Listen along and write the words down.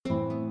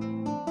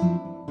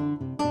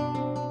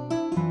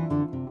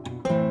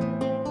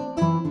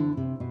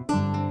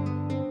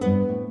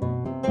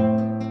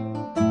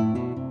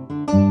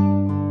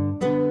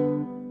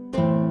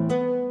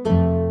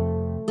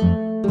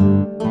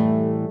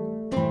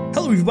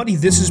everybody,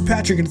 this is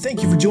Patrick, and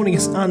thank you for joining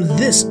us on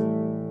this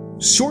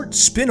short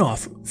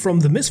spin-off from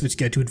the Misfits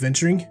Guide to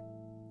Adventuring.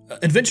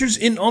 Adventures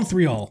in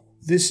Montreal.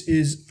 This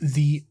is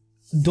the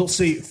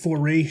Dulce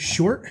Foray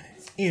short,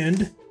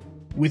 and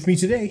with me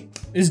today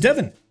is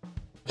Devin.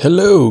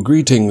 Hello,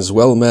 greetings,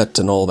 well met,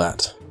 and all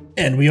that.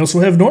 And we also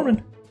have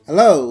Norman.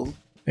 Hello.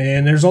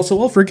 And there's also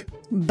Ulfric.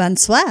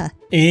 Bonsoir.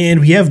 And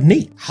we have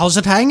Nate. How's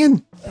it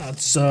hanging?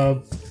 It's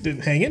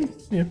hanging.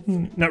 Yeah,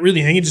 not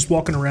really hanging, just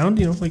walking around,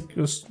 like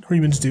us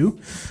humans do.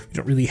 We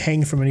don't really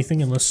hang from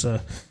anything unless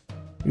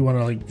we want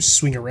to like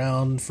swing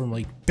around from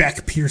like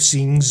back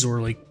piercings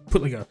or like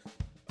put like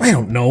I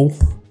don't know.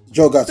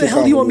 Joe got what the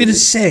hell do you want me to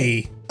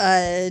say?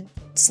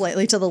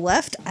 Slightly to the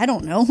left? I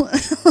don't know. Wait,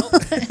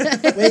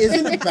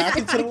 isn't it back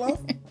and to the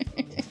left?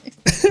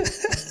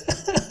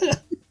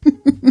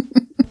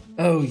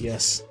 Oh,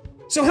 yes.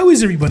 So how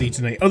is everybody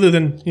tonight, other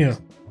than,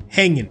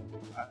 hanging?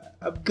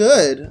 I'm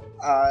good.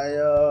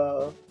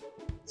 I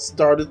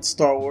started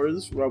Star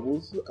Wars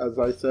Rebels, as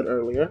I said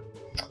earlier.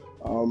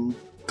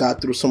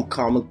 Got through some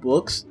comic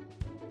books,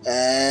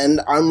 and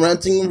I'm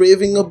ranting and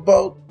raving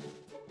about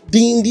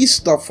D&D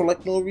stuff for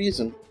like no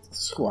reason.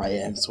 That's who I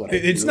am. That's what I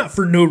It's do. not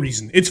for no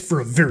reason. It's for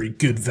a very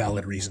good,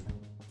 valid reason.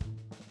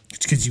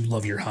 It's because you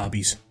love your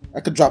hobbies.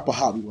 I could drop a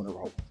hobby whenever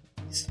I want.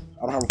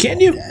 I don't have a Can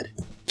problem you? with that.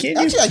 Can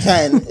Actually, I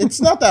can.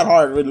 It's not that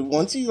hard, really.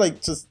 Once you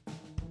like just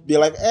be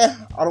like, I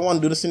don't want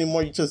to do this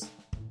anymore, you just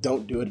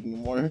don't do it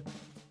anymore.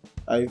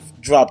 I've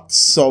dropped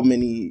so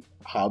many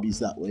hobbies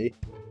that way.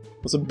 I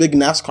was a big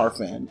NASCAR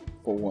fan,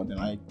 for one, and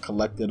I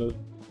collected a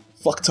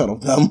fuck ton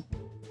of them.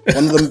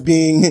 One of them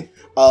being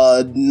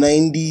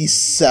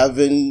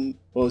 97,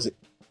 what was it?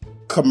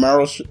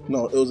 Camaro,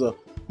 no, it was a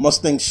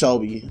Mustang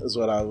Shelby is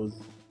what I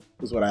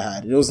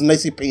had. It was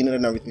nicely painted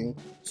and everything.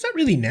 Is that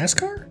really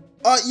NASCAR?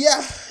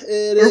 Yeah,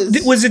 it Or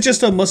is. was it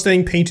just a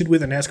Mustang painted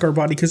with a NASCAR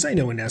body? Because I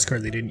know in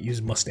NASCAR they didn't use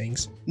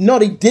Mustangs. No,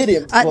 they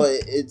didn't,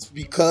 but it's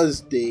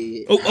because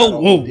they.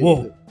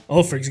 Whoa.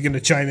 Ulfric's gonna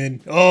chime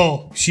in.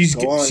 Oh, she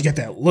got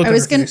that look on her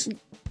face.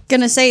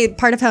 Gonna say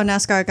part of how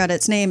NASCAR got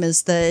its name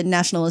is the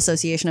National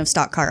Association of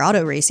Stock Car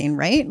Auto Racing,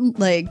 right?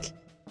 Like,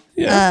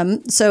 Yeah.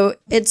 so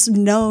it's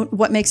known.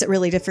 What makes it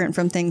really different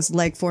from things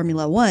like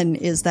Formula One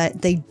is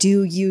that they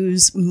do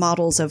use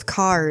models of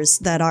cars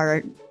that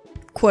are,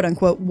 quote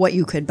unquote, what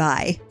you could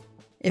buy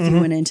if you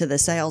went into the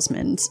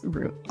salesman's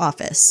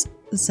office.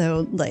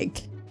 So,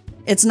 like,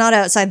 it's not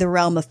outside the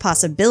realm of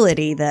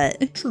possibility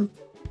that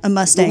a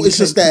Mustang It's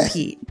could just that-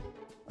 compete.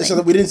 It's just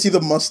that we didn't see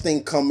the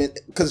Mustang come in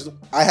because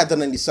I had the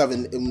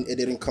 97 and it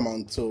didn't come out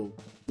until,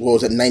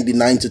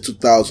 99 to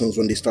 2000s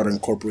when they started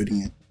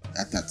incorporating it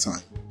at that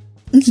time.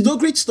 Still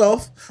great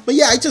stuff. But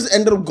yeah, I just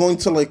ended up going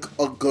to like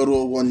a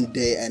Goodwill one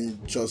day and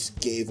just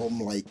gave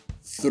them like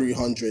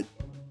 300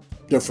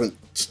 different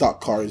stock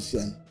cars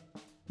and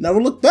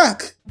never looked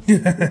back.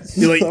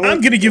 You're like,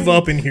 I'm gonna give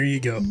up, and here you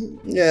go.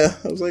 Yeah,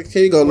 I was like,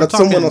 here you go. Let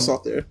talking- someone else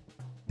out there.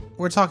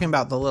 We're talking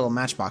about the little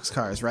Matchbox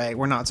cars, right?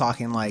 We're not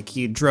talking like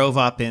you drove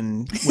up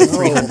with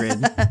 300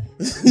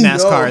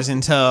 NASCARs in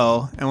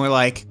tow, and we're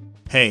like,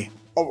 hey,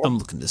 I'm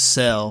looking to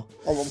sell.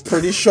 I'm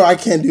pretty sure I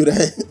can't do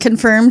that.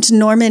 Confirmed,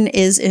 Norman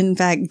is in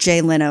fact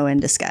Jay Leno in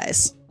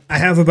disguise. I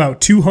have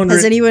about 200.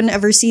 Has anyone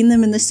ever seen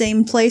them in the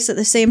same place at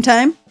the same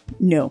time?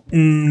 No.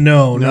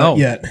 No, not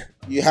yet.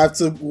 You have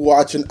to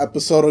watch an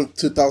episode of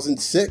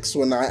 2006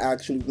 when I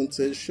actually went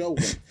to his show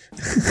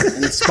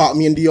and spot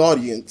me in the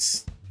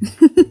audience.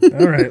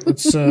 All right,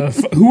 let's.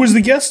 Who was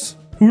the guest?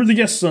 Who were the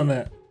guests on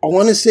that? I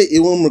want to say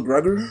Ewan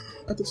McGregor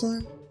at the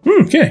time.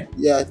 Okay.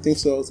 Yeah, I think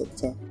so. It was at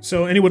the time.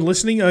 So anyone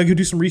listening, go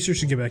do some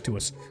research and get back to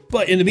us.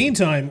 But in the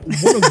meantime,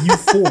 one of you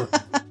four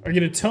are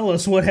going to tell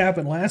us what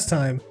happened last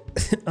time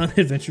on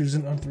Adventures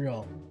in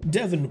Montreal.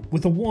 Devin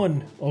with a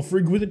 1,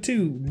 Ulfrig with a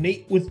 2,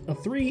 Nate with a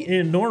 3,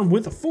 and Norm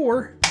with a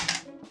 4.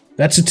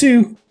 That's a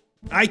 2.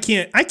 I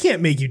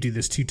can't make you do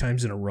this 2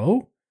 times in a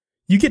row.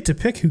 You get to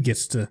pick who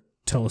gets to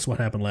tell us what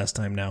happened last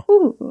time now.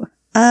 Ooh.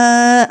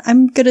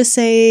 I'm gonna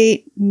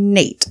say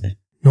Nate.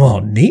 Oh,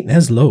 Nate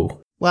has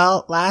low.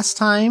 Well, last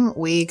time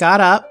we got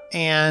up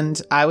and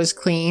I was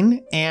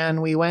clean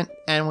and we went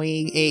and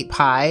we ate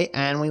pie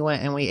and we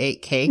went and we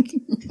ate cake.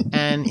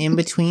 And in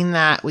between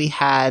that we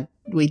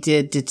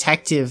did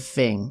detective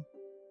thing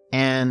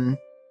and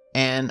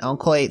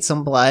Uncle ate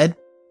some blood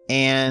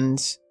and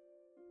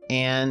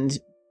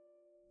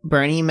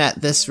Bernie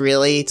met this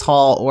really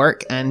tall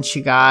orc and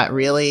she got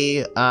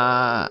really,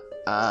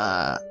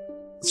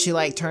 she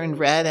like turned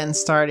red and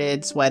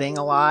started sweating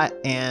a lot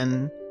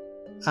and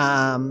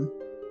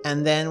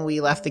then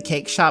we left the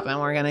cake shop and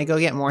we're gonna go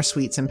get more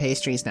sweets and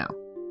pastries now.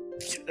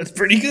 That's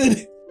pretty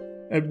good.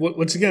 And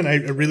once again, I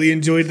really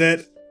enjoyed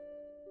that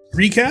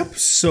recap,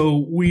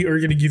 so we are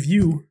going to give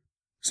you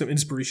some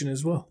inspiration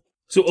as well.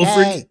 So,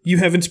 Ulfric, you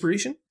have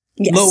inspiration?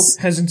 Yes. Lo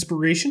has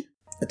inspiration?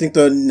 I think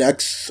the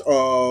next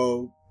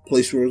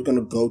place we were going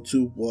to go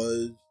to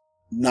was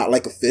Not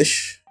Like a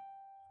Fish.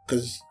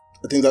 Because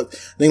I think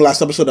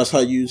last episode, that's how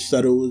you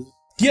said it was.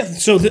 Yeah,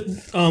 so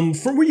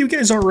from where you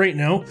guys are right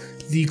now,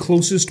 the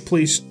closest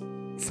place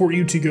for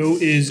you to go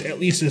is At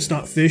Least It's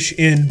Not Fish.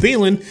 And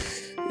Balin,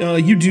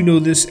 you do know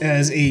this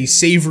as a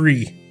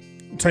savory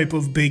type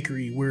of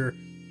bakery where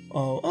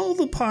all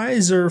the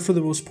pies are, for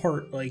the most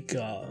part, like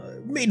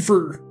made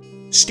for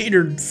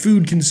standard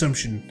food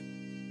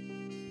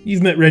consumption.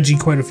 You've met Reggie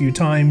quite a few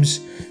times,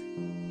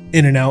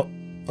 in and out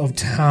of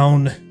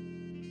town.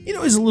 You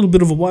know, he's a little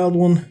bit of a wild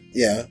one.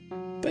 Yeah.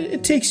 But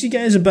it takes you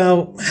guys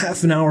about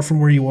half an hour from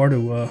where you are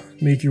to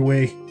make your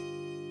way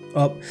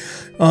up.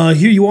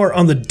 Here you are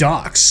on the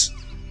docks.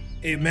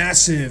 A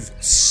massive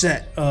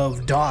set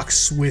of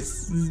docks with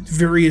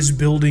various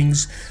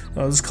buildings.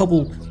 There's a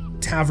couple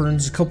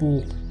taverns, a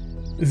couple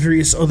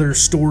various other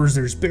stores.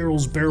 There's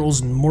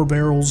barrels, and more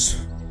barrels,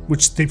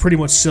 which they pretty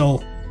much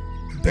sell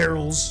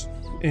barrels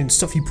and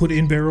stuff you put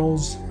in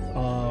barrels.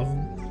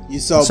 You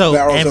sell So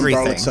barrels everything.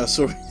 and barrel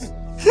accessories.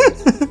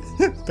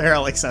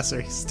 Barrel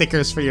accessories,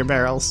 stickers for your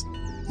barrels,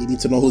 You need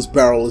to know whose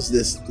barrel is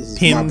this. This is my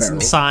pins barrel.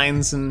 and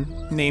signs and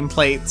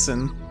nameplates,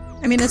 and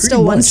I mean, it's Pretty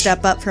still one much.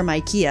 step up from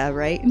IKEA,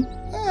 right?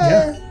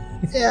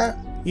 Yeah.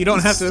 you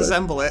don't have to So-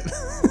 assemble it.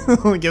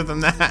 We give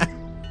them that.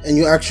 And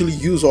you actually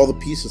use all the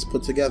pieces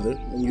put together,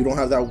 and you don't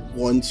have that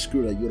one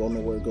screw that you don't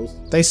know where it goes.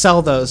 They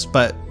sell those,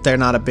 but they're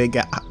not a big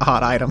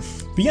hot item.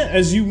 But yeah,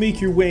 as you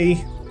make your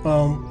way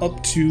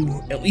up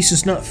to At Least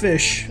It's Not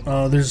Fish,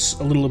 there's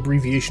a little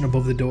abbreviation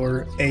above the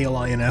door,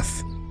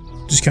 ALINF,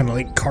 just kind of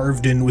like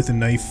carved in with a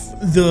knife.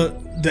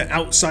 The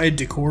outside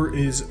decor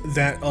is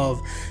that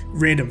of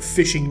random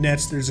fishing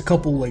nets. There's a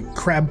couple like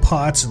crab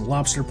pots and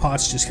lobster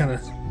pots just kind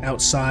of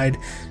outside,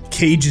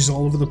 cages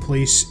all over the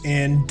place.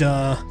 And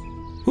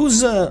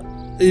who's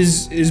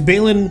is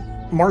Balin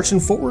marching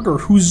forward, or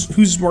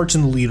who's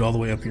marching the lead all the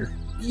way up here?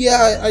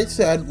 Yeah, I'd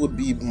say I would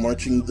be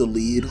marching the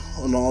lead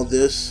on all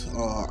this.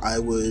 I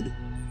would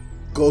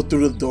go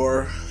through the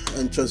door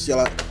and just yell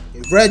out,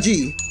 "Hey,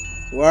 Reggie,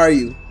 where are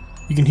you?"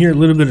 You can hear a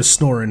little bit of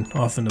snoring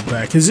off in the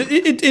back, because it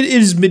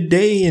is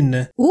midday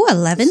and Ooh,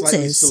 11 Slightly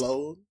says.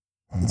 slow.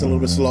 It's a little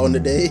bit slow in the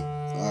day.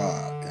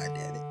 Oh, god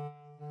damn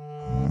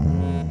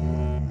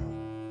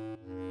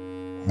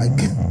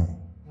it.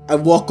 I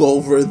walk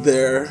over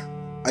there.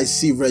 I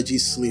see Reggie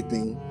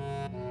sleeping.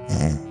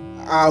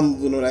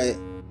 I'm gonna like,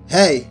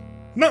 hey,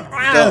 no.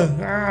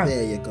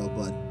 there you go,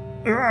 bud.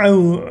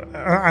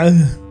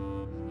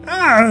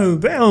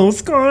 Bell,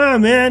 what's going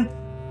on, man?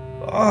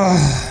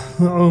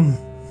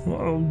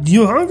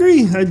 You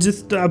hungry?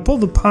 I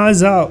pulled the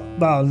pies out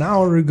about an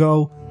hour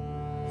ago.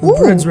 The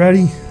bread's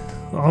ready.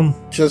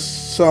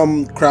 Just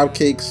some crab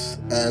cakes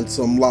and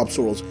some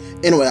lobster rolls.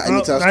 Anyway, I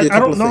need to ask you a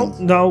couple of things.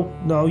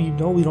 No, you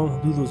know we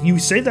don't do those. You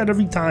say that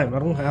every time. I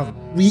don't have them.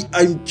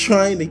 I'm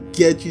trying to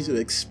get you to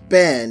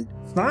expand.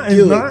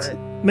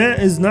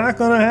 It's not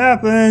gonna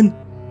happen.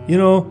 You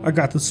know, I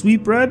got the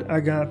sweet bread, I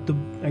got the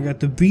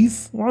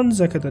beef ones,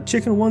 I got the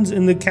chicken ones,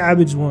 and the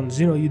cabbage ones.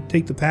 You know, you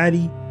take the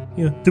patty,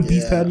 the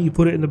beef patty, you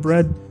put it in the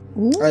bread.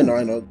 Ooh. I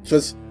know.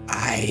 Just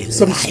I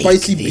some like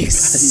spicy beef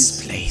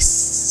this patties.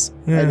 place.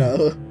 I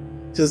know.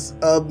 Just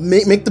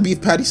make the beef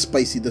patty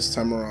spicy this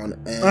time around.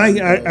 And,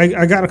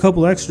 I got a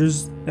couple extra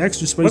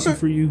spicy Okay.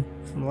 for you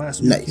from last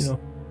week. Nice. You know,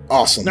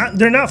 awesome.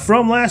 they're not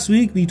from last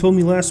week, but you told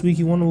me last week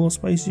you wanted a little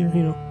spicier.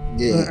 You know,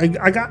 Yeah.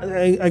 I got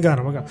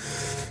him.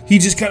 He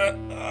just kind of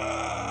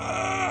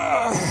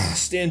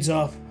stands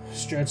up,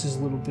 stretches a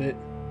little bit.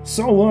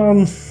 So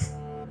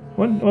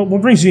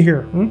what brings you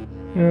here?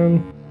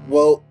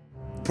 Well,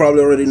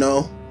 probably already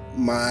know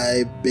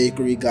my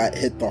bakery got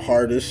hit the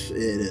hardest.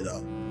 It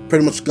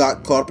pretty much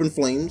got caught up in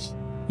flames.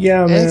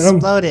 Yeah, It man,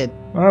 exploded.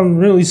 I'm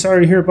really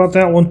sorry to hear about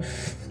that one,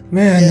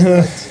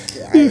 man.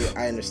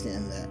 I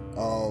understand that.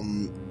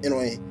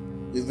 Anyway,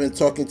 we've been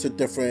talking to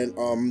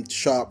different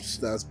shops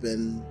that's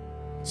been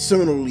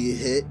similarly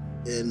hit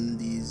in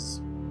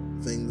these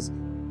things.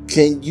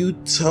 Can you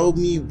tell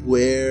me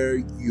where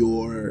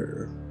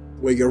your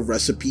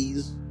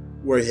recipes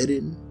were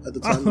hidden at the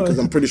time? Because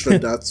I'm pretty sure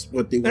that's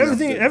what they went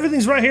after.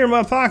 Everything's right here in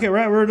my pocket,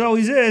 right where it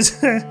always is.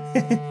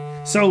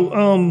 So,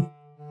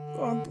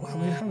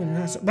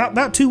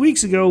 about 2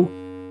 weeks ago,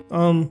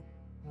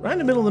 right in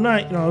the middle of the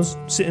night, I was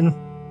sitting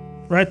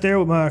right there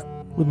with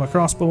my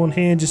crossbow in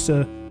hand, just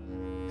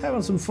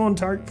having some fun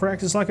target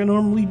practice like I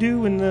normally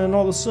do, and then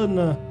all of a sudden,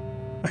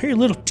 I hear a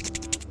little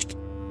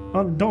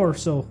on the door,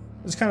 so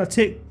I just kind of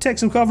take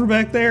some cover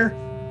back there,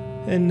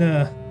 and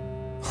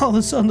all of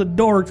a sudden the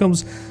door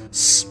comes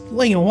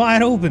slinging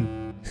wide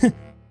open.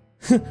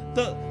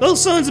 Those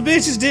sons of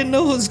bitches didn't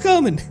know what was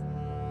coming.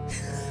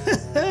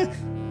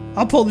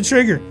 I pulled the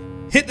trigger,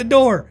 hit the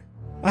door.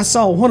 I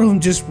saw one of them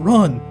just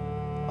run.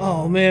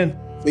 Oh man!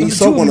 But you The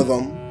saw two of one them-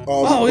 of them.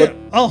 Oh yeah.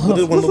 What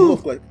did one of them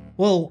look like?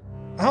 Well,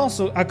 I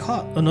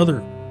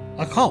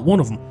caught one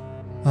of them.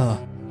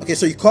 Okay,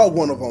 so you caught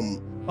one of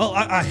them. Oh,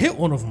 I hit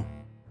one of them.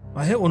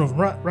 I hit one of them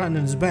right in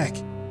his back.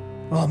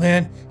 Oh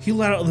man, he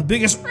let out the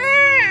biggest.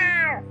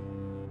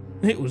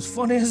 It was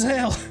funny as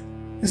hell.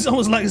 It's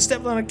almost like it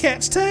stepped on a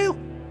cat's tail.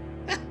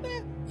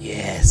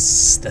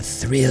 Yes, the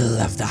thrill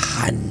of the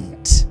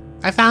hunt.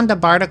 I found a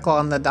barnacle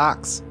on the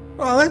docks.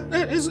 Oh,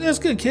 that's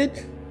good,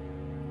 kid.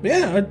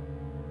 Yeah,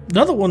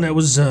 another one that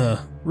was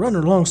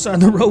running alongside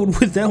the road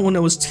with that one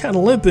that was kind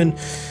of limping.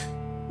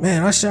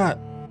 Man, I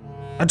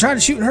tried to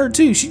shoot her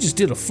too. She just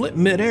did a flip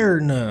midair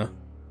and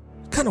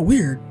kind of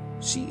weird.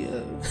 She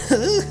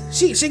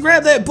she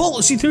grabbed that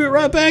bullet. She threw it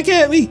right back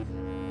at me.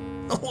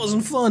 That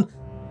wasn't fun.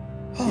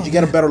 Did you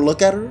get a better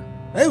look at her?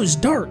 It was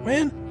dark,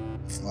 man.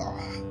 Ah,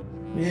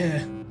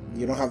 Yeah.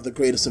 you don't have the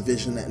greatest of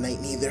vision at night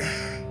neither.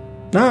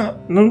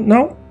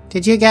 No.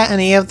 Did you get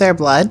any of their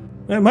blood?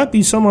 There might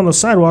be some on the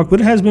sidewalk,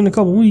 but it has been a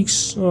couple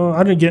weeks.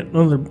 I didn't get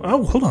another.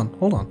 Oh, hold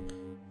on.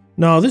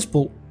 No, this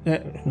bolt.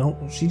 No,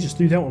 she just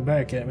threw that one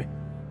back at me.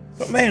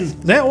 But man,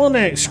 that one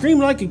that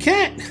screamed like a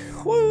cat.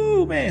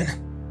 Woo, man.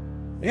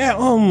 Yeah.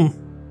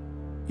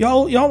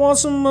 Y'all want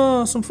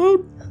some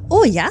food?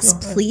 Oh, yes,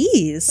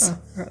 please.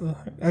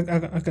 I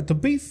got the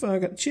beef. I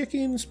got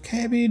chicken, some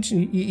cabbage.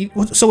 And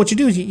so what you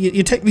do is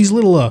you take these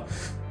little.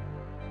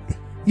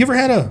 You ever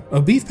had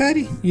a beef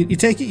patty? You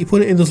take it, you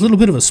put it in this little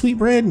bit of a sweet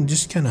bread, and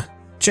just kind of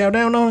chow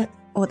down on it.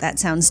 Oh, that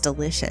sounds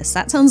delicious.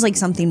 That sounds like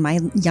something my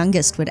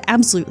youngest would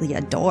absolutely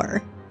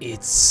adore.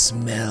 It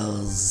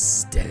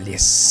smells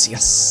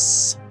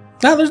delicious.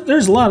 Now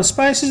there's a lot of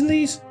spices in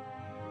these.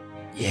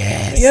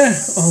 Yes. Yeah.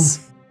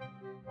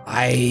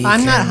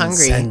 I'm not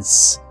hungry.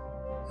 Sense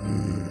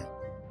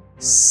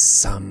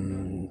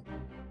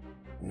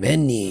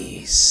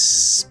many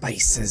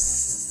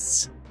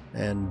spices.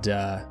 And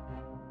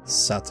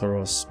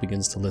Satoros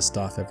begins to list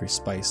off every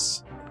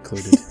spice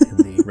included in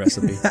the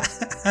recipe.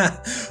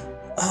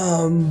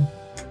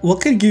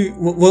 What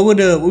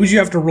would you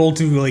have to roll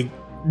to like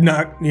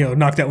knock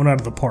that one out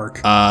of the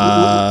park?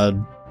 I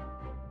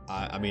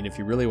mean, if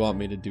you really want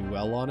me to do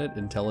well on it,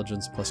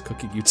 intelligence plus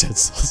cooking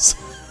utensils.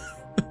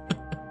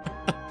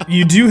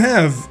 You do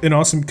have an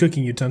awesome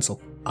cooking utensil,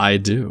 I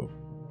do.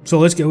 so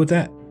let's go with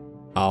that.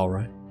 All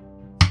right.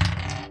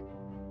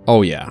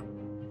 Oh, yeah.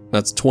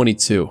 That's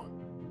 22.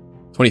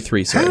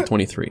 23, sorry, Huh?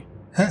 23.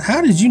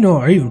 How did you know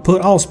I even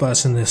put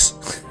allspice in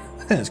this?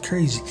 That's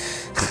crazy.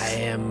 I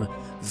am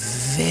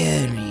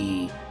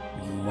very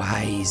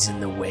wise in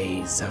the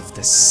ways of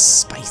the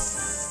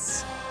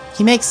spice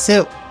He makes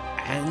soup.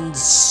 and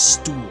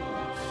stew.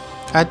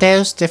 Are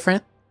those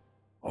different?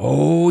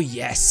 Oh,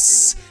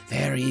 yes,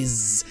 there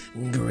is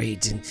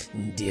great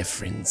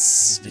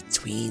difference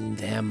between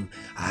them.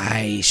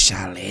 I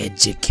shall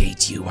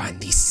educate you on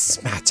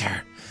this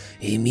matter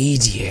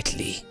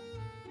immediately.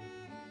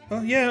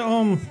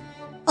 Yeah.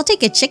 I'll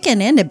take a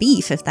chicken and a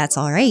beef if that's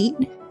all right.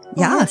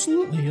 Yeah.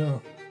 Absolutely.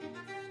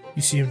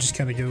 You see him just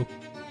kind of go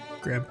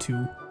grab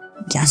two.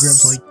 Yes. He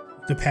grabs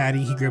like the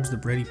patty. He grabs the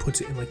bread. He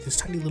puts it in like this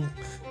tiny little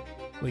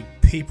like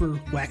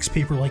wax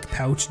paper like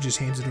pouch, and just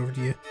hands it over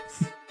to you.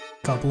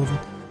 Couple of them.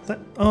 That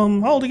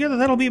all together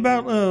that'll be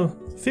about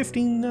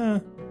 15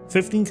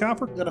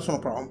 copper. Yeah, that's no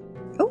problem.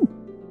 Oh.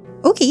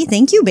 Okay,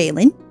 thank you,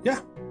 Balin.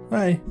 Yeah.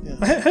 I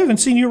haven't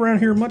seen you around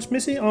here much,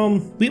 Missy.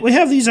 We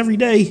have these every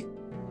day.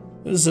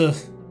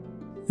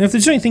 If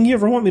there's anything you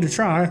ever want me to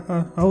try,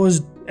 I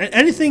was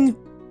anything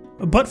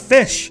but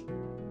fish.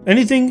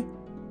 Anything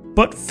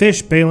but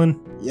fish, Balin.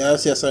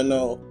 Yes, I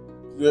know.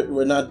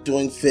 We're not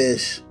doing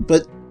fish,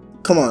 but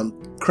come on,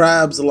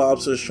 crabs,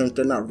 lobsters, shrimp,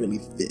 they're not really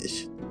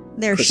fish.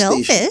 They're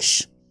Crustacean.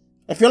 shellfish.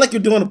 I feel like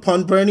you're doing a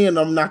pun, Bernie, and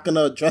I'm not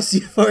gonna address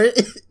you for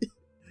it.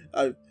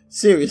 I'm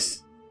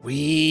serious.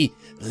 We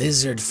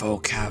lizard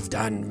folk have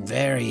done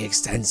very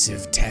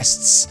extensive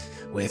tests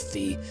with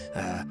the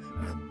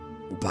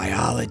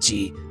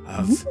biology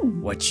of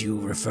what you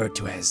refer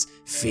to as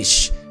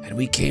fish, and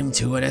we came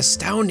to an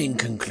astounding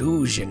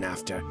conclusion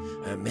after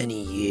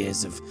many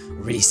years of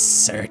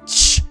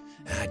research.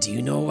 Do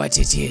you know what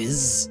it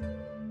is?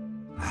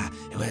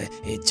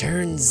 It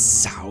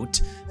turns out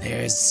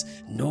there's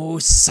no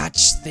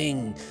such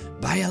thing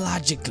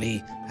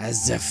biologically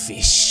as a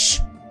fish.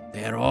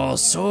 They're all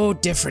so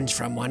different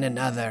from one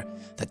another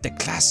that the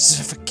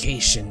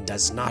classification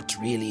does not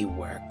really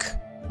work.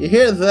 You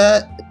hear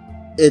that?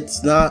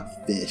 It's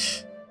not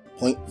fish.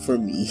 Point for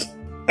me.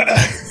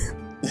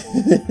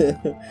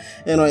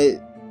 Anyway,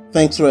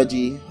 thanks,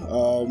 Reggie.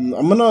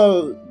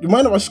 You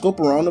mind if I scope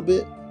around a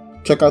bit?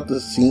 Check out the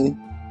scene?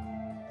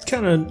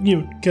 Kind of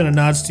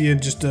nods to you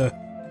and just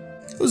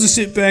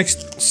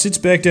sits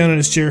back down in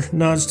his chair,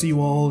 nods to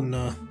you all,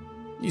 and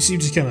you see him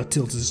just kind of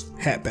tilt his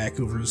hat back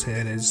over his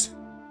head as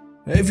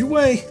have your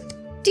way.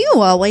 Do you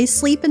always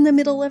sleep in the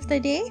middle of the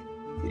day?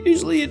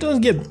 Usually it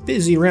doesn't get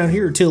busy around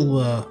here till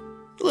a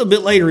little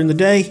bit later in the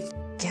day.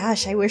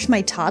 Gosh, I wish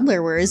my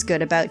toddler were as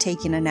good about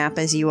taking a nap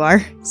as you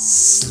are.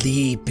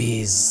 Sleep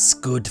is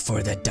good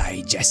for the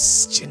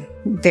digestion.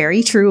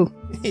 Very true.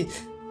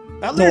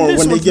 I learned No, this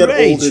when they one get through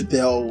age. older,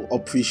 they'll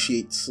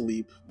appreciate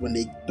sleep when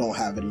they don't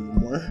have it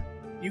anymore.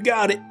 You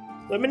got it.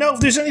 Let me know if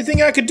there's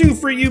anything I could do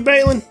for you,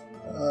 Balin.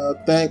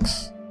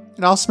 Thanks.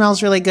 It all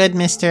smells really good,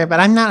 mister, but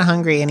I'm not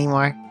hungry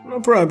anymore. No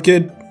problem,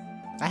 kid.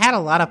 I had a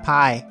lot of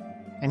pie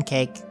and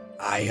cake.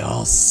 I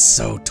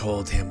also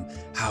told him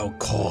how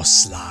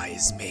coleslaw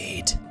is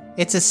made.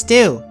 It's a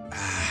stew.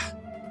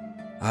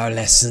 Our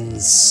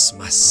lessons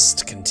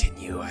must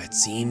continue, it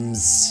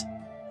seems.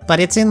 But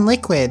it's in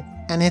liquid,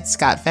 and it's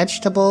got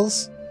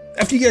vegetables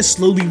after you guys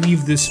slowly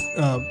leave this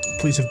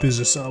place of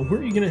business, where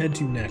are you going to head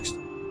to next?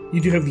 You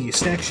do have the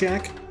Snack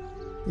Shack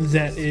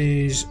that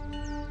is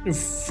the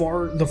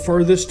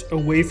farthest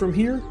away from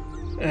here,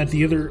 at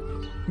the other,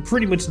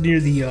 pretty much near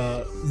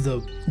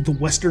the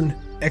western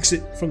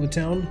exit from the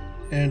town,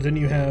 and then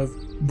you have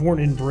Born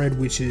and Bred,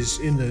 which is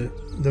in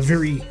the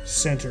very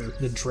center,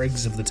 the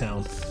dregs of the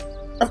town.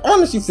 I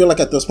honestly feel like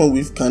at this point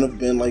we've kind of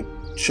been like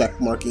check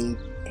marking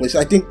places.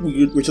 I think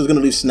we're just gonna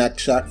leave Snack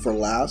Shack for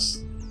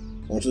last.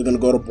 We're just gonna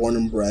go to Born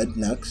and Bred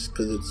next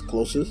because it's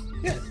closest.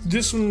 Yeah,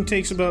 this one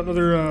takes about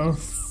another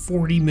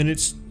 40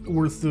 minutes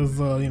worth of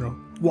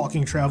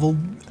walking travel.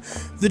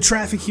 The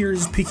traffic here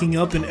is picking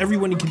up, and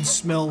everyone can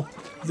smell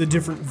the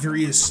different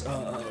various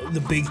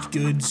the baked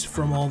goods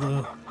from all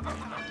the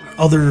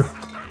other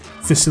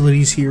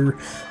facilities here.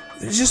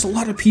 There's just a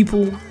lot of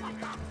people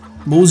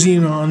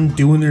moseying on,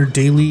 doing their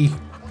daily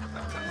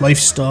life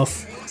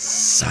stuff.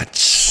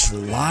 Such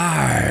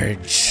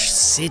large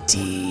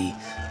city.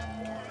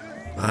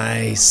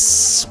 My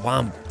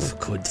swamp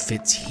could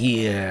fit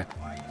here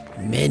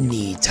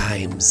many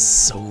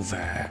times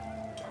over.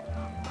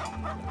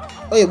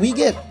 Oh yeah, we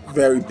get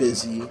very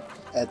busy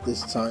at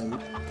this time.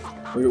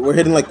 We're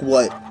hitting like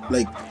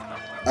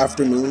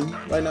afternoon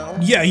right now?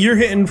 Yeah, you're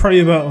hitting probably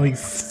about like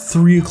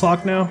 3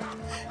 o'clock now.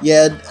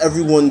 Yeah,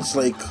 everyone's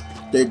like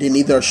they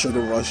need their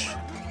sugar rush.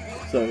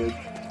 So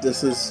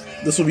this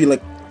will be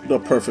like the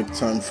perfect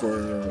time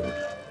for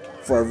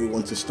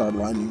everyone to start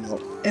lining up.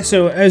 And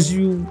so as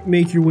you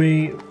make your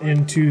way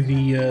into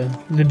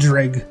the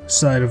dreg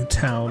side of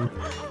town,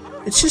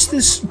 it's just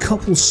this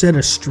couple set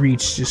of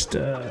streets, just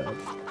a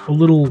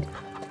little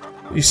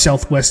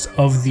southwest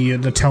of the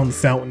town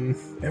fountain.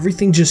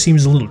 Everything just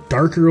seems a little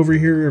darker over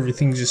here.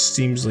 Everything just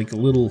seems like a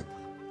little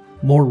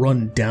more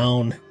run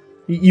down.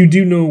 You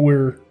do know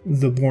where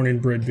the Born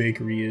and Bred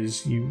bakery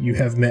is. You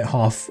have met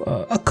Hoff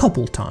a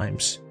couple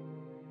times.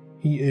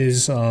 He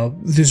is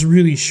this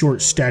really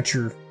short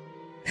stature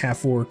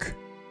half-orc.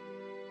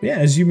 Yeah,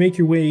 as you make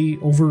your way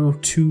over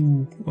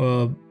to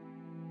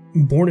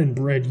Born and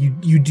Bred,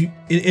 you do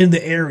in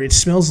the air. It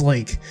smells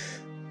like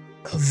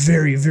a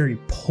very, very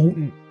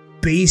potent,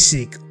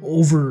 basic,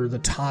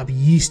 over-the-top,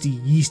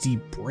 yeasty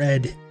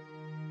bread.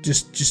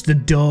 Just the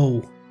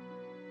dough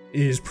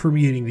is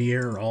permeating the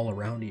air all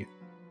around you.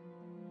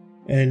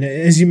 And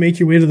as you make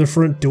your way to the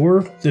front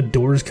door, the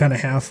door is kind of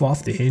half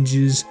off the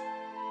hinges.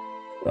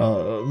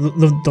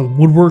 The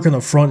woodwork on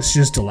the front is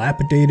just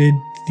dilapidated.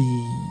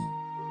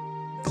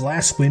 The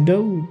glass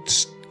window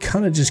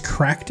kind of just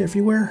cracked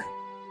everywhere.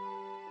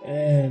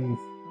 And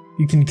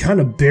you can kind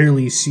of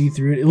barely see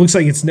through it. It looks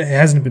like it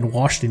hasn't been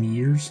washed in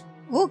years.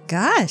 Oh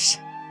gosh,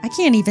 I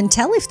can't even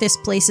tell if this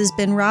place has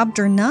been robbed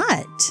or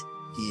not.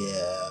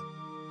 Yeah.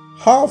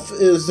 Hoff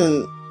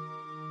isn't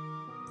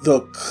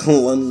the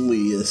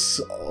cleanliest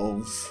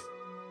of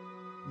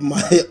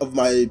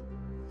my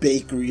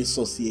bakery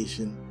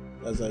association,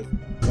 as I've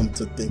come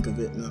to think of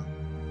it now.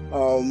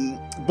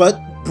 But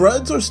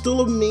breads are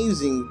still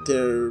amazing.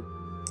 They're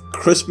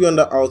crispy on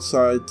the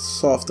outside,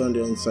 soft on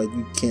the inside.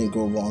 You can't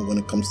go wrong when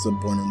it comes to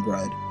Born and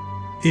Bred.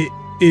 It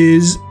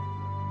is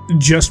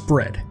just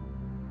bread.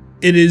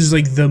 It is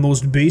like the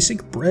most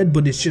basic bread,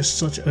 but it's just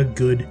such a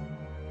good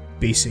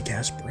basic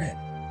ass bread.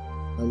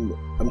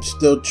 I'm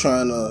still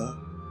trying to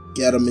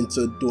get him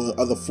into doing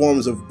other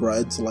forms of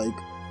breads, like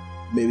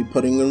maybe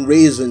putting in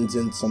raisins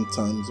in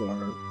sometimes,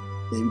 or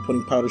maybe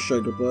putting powdered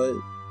sugar, but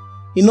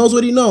he knows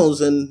what he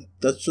knows, and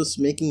that's just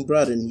making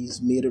bread, and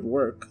he's made it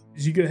work.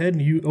 As you go ahead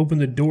and you open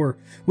the door,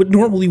 what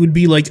normally would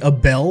be like a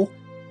bell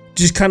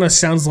just kind of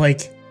sounds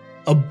like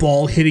a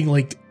ball hitting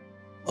like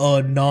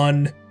a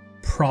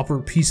non-proper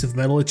piece of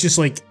metal. It's just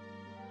like,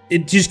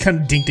 it just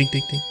kind of ding, ding,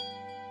 ding, ding.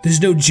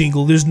 There's no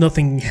jingle. There's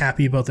nothing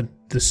happy about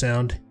the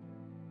sound.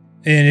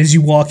 And as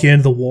you walk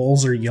in, the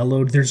walls are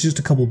yellowed. There's just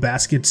a couple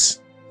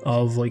baskets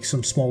of like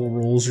some smaller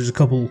rolls. There's a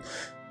couple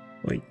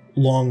like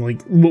long,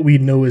 like what we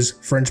know as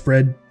French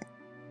bread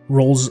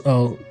rolls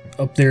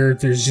up there.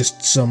 There's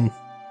just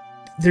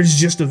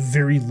a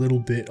very little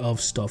bit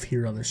of stuff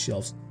here on the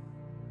shelves.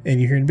 And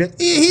you're hearing a bit,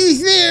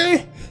 "Who's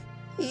there?"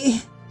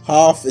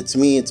 Hoff, it's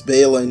me, it's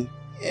Balin.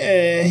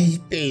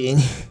 Balin.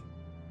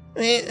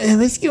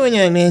 What's going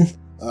on, man?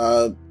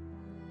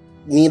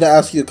 Need to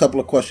ask you a couple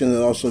of questions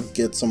and also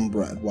get some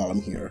bread while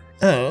I'm here.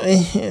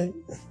 Oh,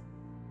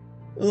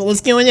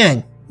 what's going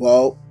on?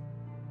 Well,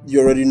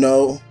 you already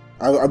know.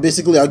 I'll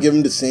give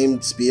him the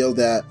same spiel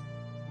that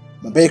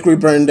my bakery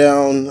burned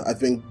down.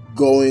 I've been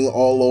going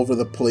all over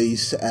the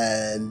place,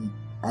 and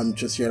I'm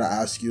just here to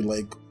ask you,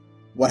 like,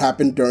 what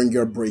happened during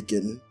your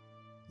break-in?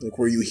 Like,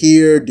 were you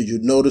here? Did you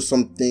notice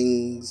some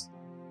things?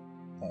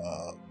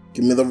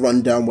 Give me the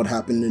rundown. What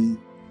happened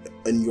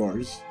in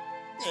yours?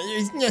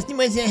 There's nothing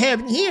much that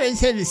happened here. I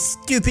just had a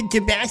stupid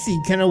tabaxi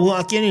kind of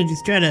walk in and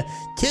just try to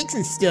take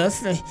some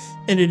stuff. I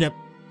ended up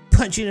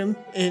punching him,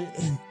 and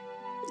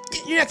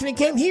you're not going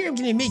to come here. I'm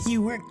going to make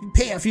you work to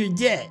pay off your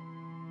debt.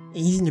 And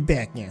he's in the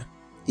back now.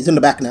 He's in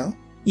the back now?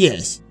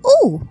 Yes.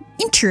 Oh,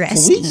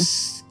 interesting.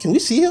 Can we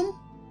see him?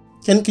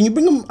 Can you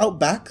bring him out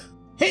back?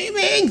 Hey,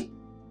 man!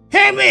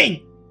 Hey,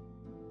 man!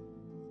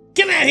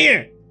 Get out of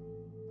here!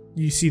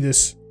 You see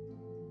this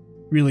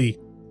really,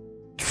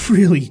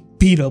 really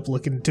beat up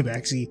looking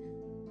Tabaxi.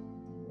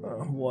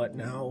 What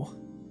now?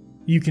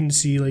 You can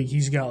see, like,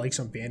 he's got, like,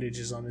 some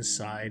bandages on his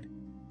side.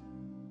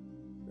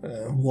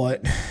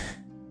 What?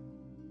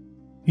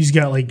 He's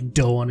got, like,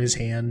 dough on his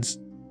hands.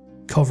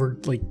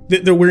 Covered, like,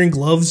 they're wearing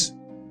gloves.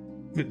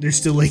 But there's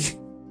still, like,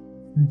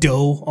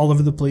 dough all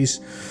over the place.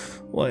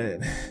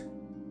 What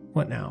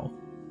now?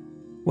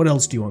 What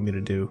else do you want me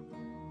to do?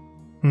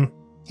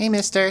 Hey,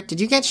 mister,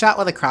 did you get shot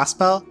with a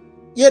crossbow?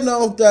 Yeah,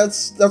 no,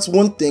 that's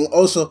one thing.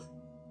 Also,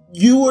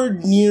 you were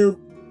near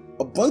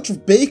a bunch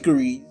of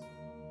bakeries,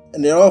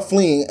 and they're all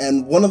fleeing,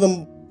 and one of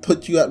them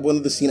put you at one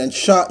of the scene and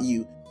shot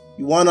you.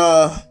 You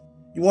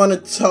wanna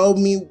tell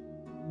me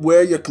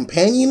where your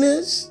companion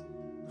is?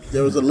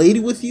 There was a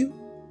lady with you?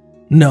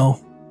 No,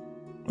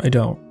 I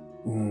don't.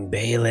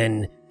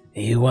 Balin,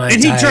 you want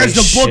And he I tries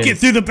to book should- it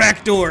through the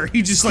back door.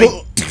 He just, like...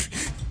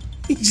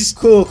 he just...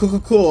 Cool.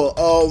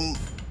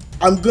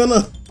 I'm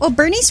gonna... Well,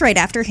 Bernie's right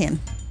after him.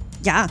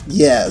 Yeah.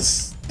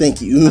 Yes,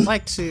 thank you. I'd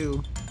like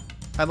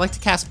to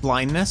cast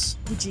blindness.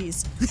 Oh,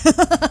 jeez.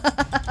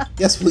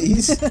 Yes,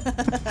 please.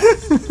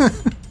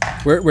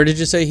 Where did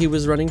you say he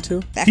was running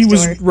to? Back He door.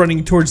 was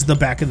running towards the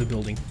back of the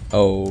building.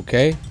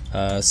 Okay.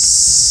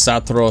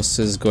 Satros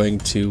is going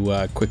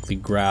to quickly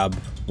grab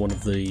one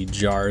of the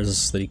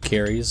jars that he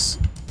carries.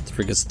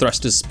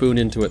 Thrust his spoon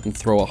into it and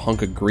throw a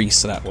hunk of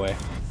grease that way.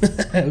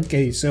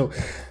 Okay, so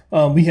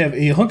we have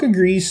a hunk of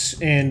grease,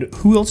 and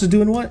who else is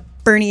doing what?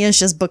 Bernie is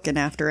just booking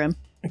after him.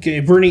 Okay,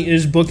 Bernie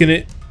is booking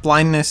it.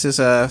 Blindness is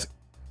a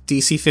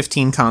DC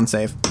 15 con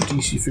save.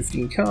 DC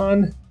 15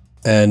 con.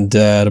 And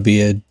it'll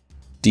be a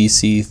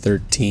DC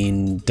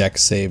 13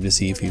 dex save to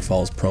see if he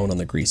falls prone on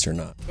the grease or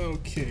not.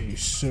 Okay,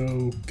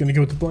 so gonna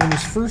go with the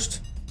blindness first.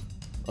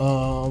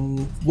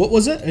 What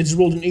was it? I just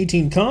rolled an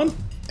 18 con.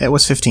 It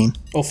was 15.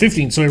 Oh,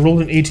 15. So I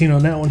rolled an 18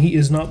 on that one. He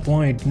is not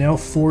blind. Now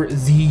for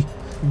the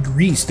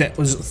grease that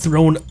was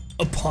thrown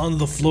upon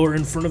the floor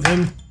in front of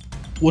him.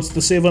 What's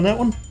the save on that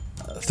one?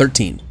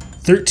 13.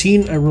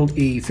 13. I rolled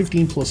a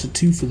 15 plus a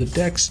 2 for the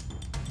dex.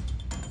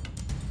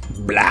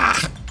 Blah.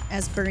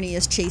 As Bernie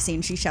is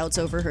chasing, she shouts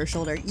over her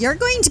shoulder, "You're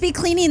going to be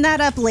cleaning that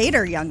up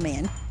later, young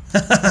man."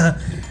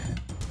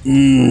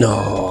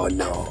 No.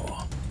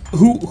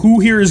 Who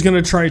here is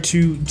gonna try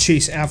to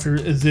chase after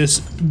this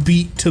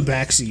beat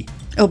Tabaxi?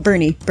 Oh,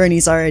 Bernie.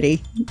 Bernie's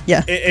already.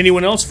 Yeah.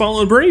 Anyone else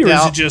following Bernie, or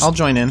Yeah, is it just I'll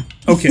join in.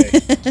 okay?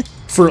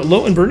 For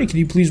Lo and Bernie, can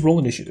you please roll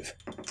initiative?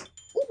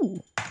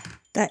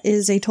 That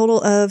is a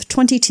total of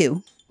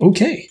 22.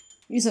 Okay.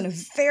 Using a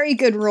very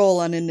good roll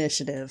on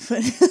initiative.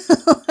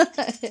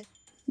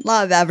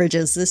 Law of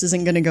averages. This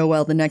isn't going to go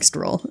well the next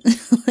roll.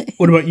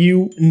 What about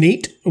you,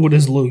 Nate? What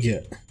does Lo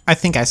get? I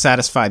think I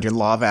satisfied your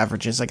law of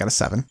averages. I got a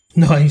 7.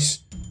 Nice.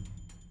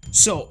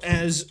 So,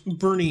 as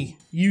Bernie,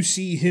 you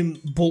see him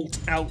bolt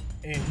out,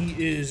 and he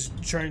is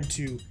trying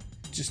to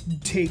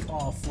just take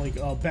off like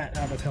a bat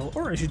out of hell,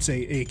 or I should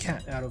say a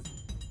cat out of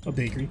a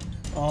bakery.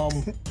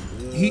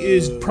 He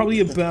is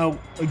probably about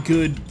a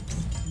good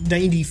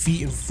 90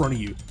 feet in front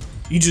of you.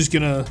 You just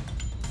gonna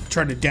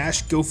try to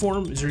dash, go for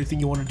him? Is there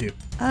anything you want to do?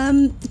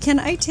 Can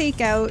I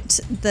take out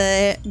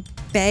the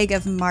bag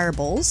of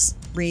marbles,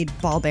 read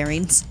ball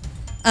bearings,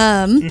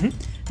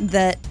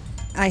 that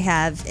I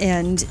have,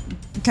 and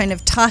kind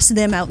of toss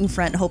them out in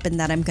front, hoping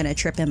that I'm going to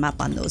trip him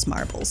up on those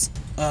marbles?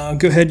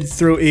 Go ahead and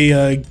throw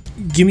a,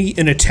 give me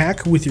an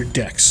attack with your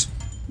dex.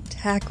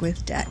 Attack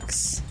with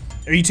dex.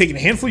 Are you taking a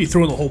handful or are you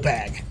throwing the whole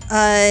bag?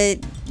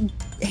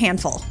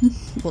 Handful,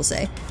 we'll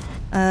say.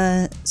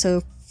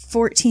 So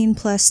 14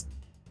 plus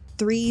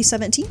 3,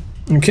 17?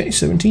 Okay,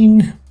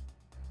 17.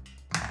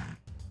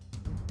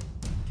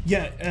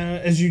 Yeah,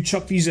 as you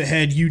chuck these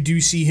ahead, you do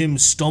see him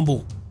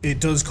stumble. It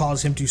does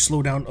cause him to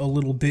slow down a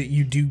little bit.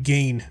 You do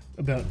gain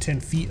about 10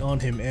 feet on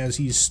him as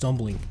he's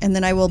stumbling. And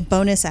then I will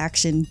bonus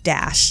action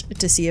dash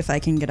to see if I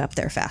can get up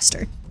there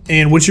faster.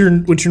 And what's your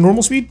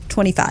normal speed?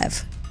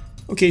 25.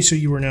 Okay, so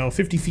you are now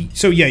 50 feet.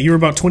 So yeah, you're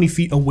about 20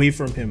 feet away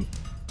from him.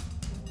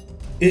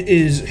 It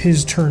is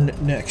his turn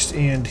next,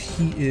 and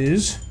he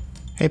is...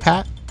 Hey,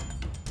 Pat.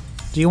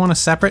 Do you want a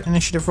separate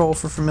initiative roll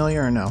for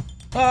familiar or no?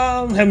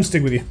 have him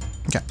stick with you.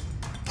 Okay.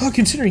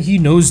 Considering he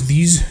knows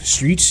these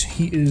streets,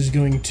 he is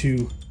going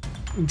to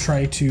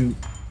try to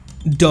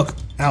duck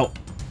out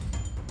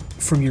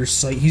from your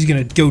sight. He's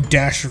going to go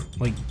dash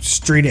like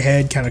straight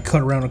ahead, kind of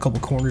cut around a couple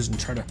corners and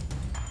try to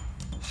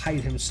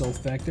hide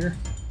himself back there.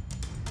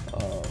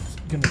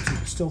 Going to take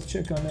a stealth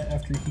check on that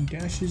after he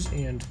dashes,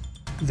 and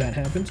that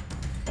happens.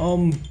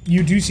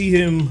 You do see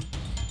him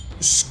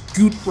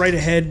scoot right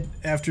ahead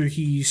after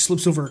he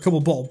slips over a couple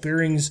ball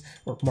bearings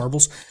or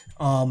marbles.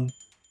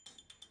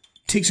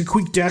 Takes a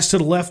quick dash to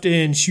the left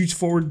and shoots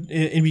forward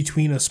in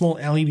between a small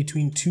alley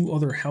between two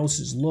other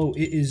houses. Lo,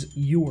 it is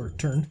your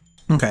turn.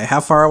 Okay, how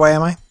far away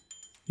am I?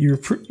 You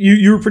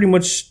were pretty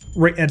much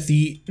right at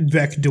the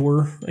back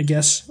door, I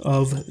guess,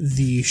 of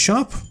the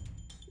shop.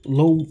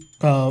 Lo,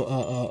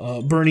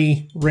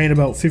 Bernie ran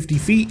about 50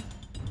 feet,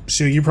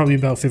 so you're probably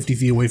about 50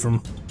 feet away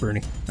from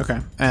Bernie. Okay.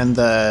 And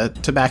the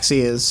tabaxi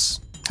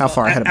is How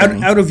far ahead of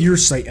Bernie? Out of your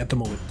sight at the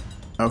moment.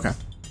 Okay.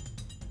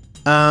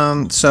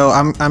 So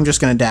I'm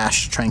just gonna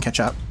dash to try and catch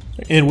up.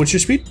 And what's your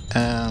speed?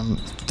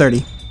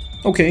 30.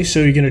 Okay, so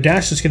you're gonna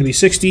dash. It's gonna be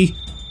 60.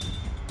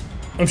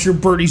 I'm sure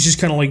Bertie's just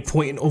kind of like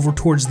pointing over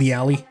towards the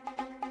alley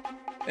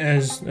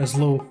as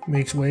Lo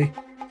makes way.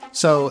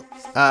 So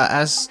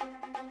as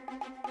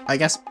I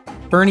guess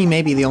Bernie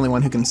may be the only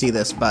one who can see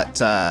this, but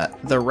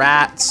the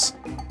rat's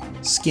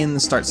skin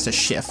starts to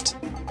shift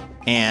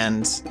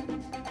and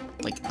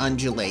like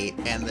undulate,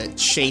 and the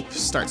shape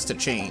starts to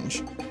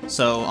change.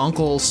 So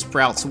Uncle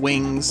sprouts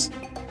wings,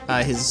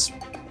 his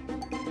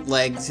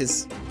legs,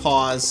 his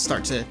paws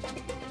start to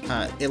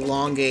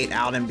elongate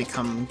out and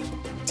become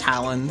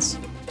talons,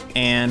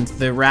 and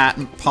the rat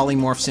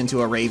polymorphs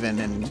into a raven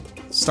and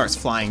starts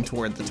flying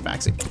toward the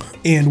tabaxi.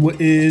 And what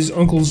is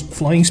Uncle's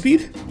flying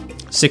speed?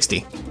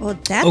 60. Well,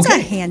 that's Okay.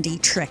 a handy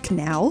trick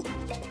now.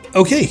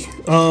 Okay.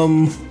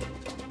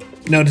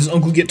 Now does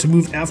Uncle get to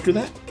move after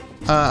that?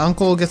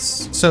 Uncle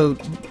gets, so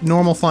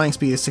normal flying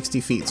speed is 60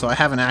 feet, so I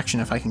have an action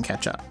if I can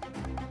catch up.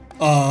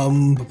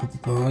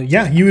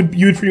 Yeah, you would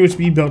pretty much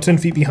be about 10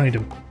 feet behind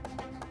him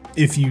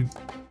if you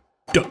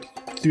duck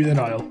through that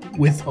aisle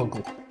with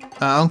Uncle.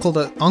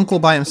 Uncle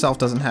by himself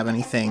doesn't have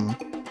anything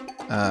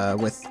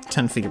with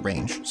 10 feet of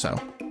range, so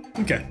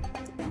Okay.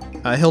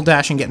 he'll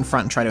dash and get in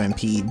front and try to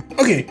impede.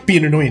 Okay, be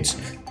an annoyance.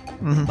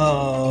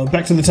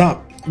 Back to the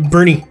top.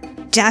 Bernie,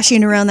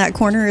 Dashing around that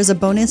corner is a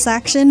bonus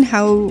action.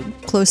 How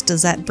close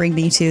does that bring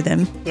me to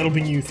them? that'll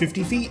bring you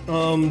 50 feet.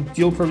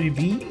 You'll probably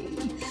be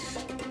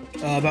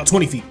about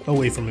 20 feet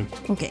away from him.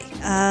 Okay.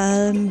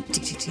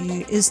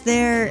 Is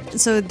there?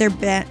 So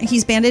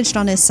he's bandaged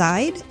on his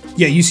side.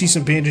 Yeah, you see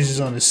some bandages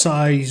on his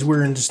side. He's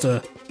wearing just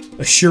a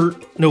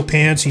shirt, no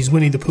pants. He's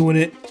Winnie the Pooh in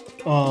it.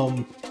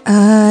 Do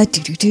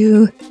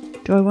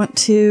I want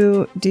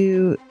to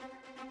do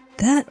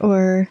that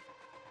or?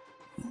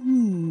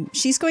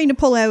 She's going to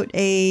pull out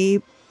a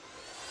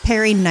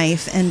paring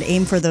knife and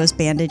aim for those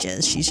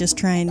bandages. She's just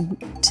trying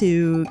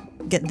to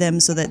get them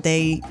so that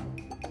they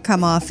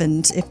come off,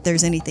 and if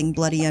there's anything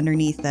bloody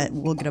underneath, that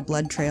we'll get a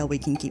blood trail we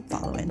can keep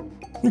following.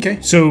 Okay,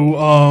 so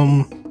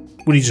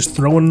what are you just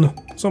throwing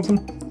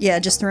something? Yeah,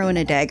 just throwing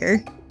a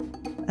dagger.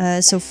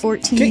 So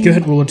 14 Okay, go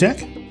ahead, roll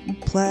attack.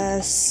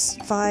 plus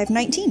 5,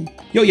 19.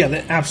 Yo, yeah,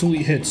 that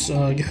absolutely hits.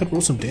 Go ahead,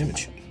 roll some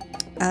damage.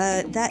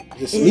 That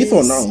Is is lethal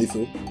or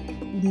non-lethal?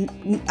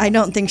 I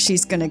don't think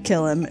she's gonna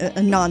kill him.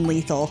 A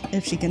non-lethal,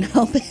 if she can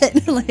help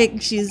it.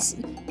 Like, she's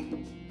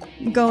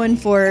going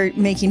for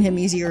making him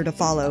easier to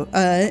follow.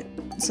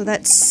 So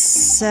that's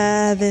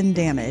 7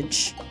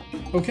 damage.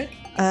 Okay.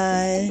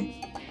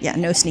 Yeah,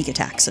 no sneak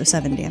attack, so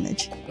 7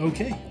 damage.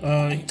 Okay.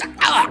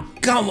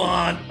 Come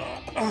on.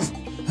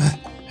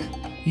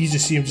 You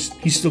just see him.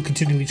 He's still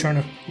continually trying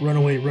to run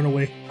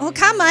away. Oh,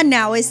 come on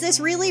now. Is this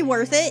really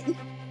worth it?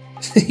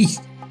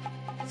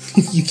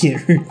 You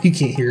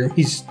can't hear him.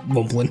 He's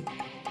mumbling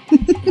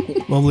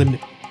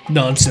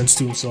nonsense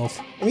to himself.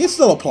 I mean, it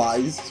still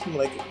applies.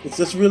 Like, is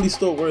this really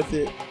still worth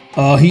it?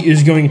 He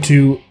is going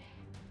to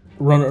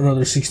run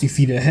another 60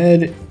 feet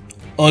ahead,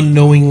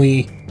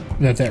 unknowingly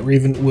that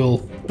raven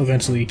will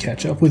eventually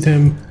catch up with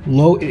him.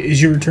 Lo,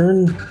 is your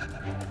turn?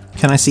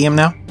 Can I see him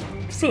now?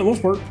 For the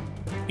most part,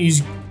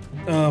 he's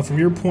from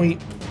your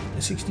point,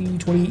 60,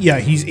 20. Yeah,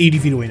 he's 80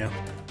 feet away now.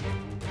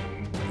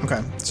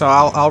 Okay, so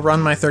I'll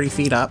run my 30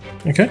 feet up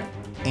Okay.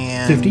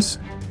 and 50.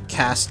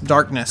 cast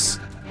darkness.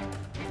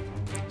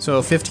 So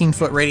a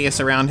 15-foot radius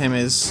around him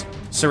is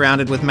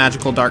surrounded with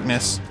magical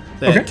darkness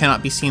that Okay.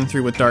 cannot be seen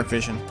through with dark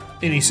vision.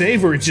 Any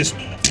save, or it's just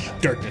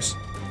darkness?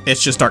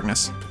 It's just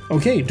darkness.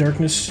 Okay,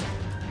 darkness.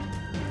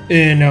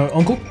 And now,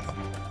 Uncle,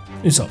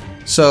 it's up.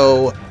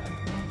 So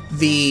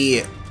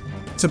the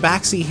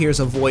Tabaxi hears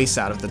a voice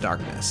out of the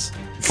darkness.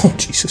 Oh,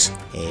 Jesus.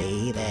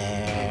 Hey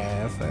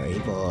there, furry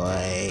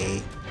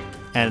boy.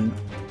 And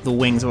the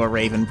wings of a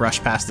raven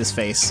brush past his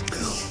face.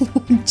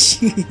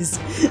 Jeez.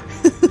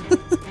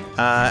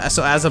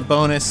 So as a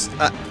bonus,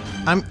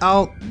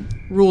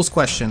 rules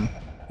question.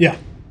 Yeah.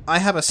 I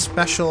have a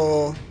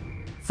special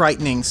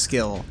frightening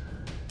skill.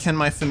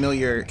 Can I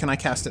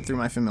cast it through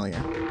my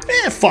familiar?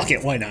 Fuck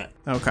it, why not?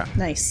 Okay.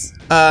 Nice.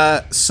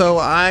 So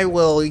I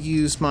will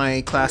use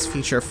my class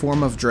feature,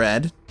 Form of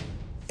Dread.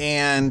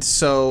 And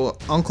so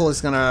Uncle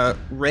is gonna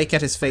rake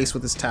at his face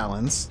with his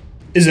talons.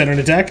 Is that an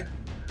attack?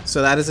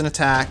 So that is an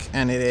attack,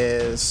 and it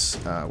is,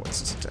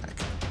 what's this attack?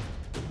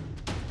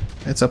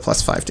 It's a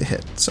 +5 to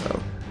hit, so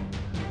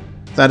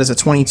that is a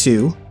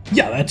 22.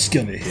 Yeah, that's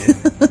gonna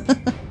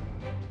hit.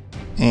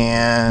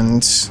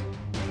 And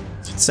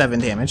 7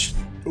 damage.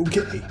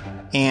 Okay.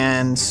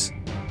 And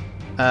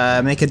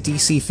make a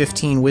DC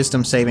 15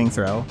 Wisdom saving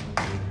throw.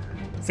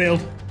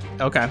 Failed.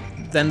 Okay.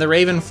 Then the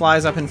raven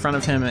flies up in front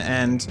of him,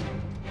 and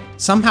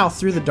somehow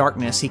through the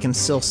darkness, he can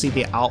still see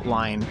the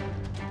outline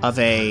of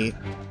a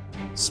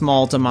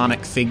small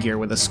demonic figure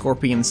with a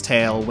scorpion's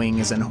tail,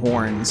 wings, and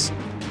horns,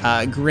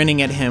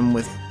 grinning at him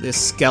with this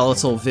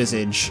skeletal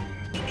visage.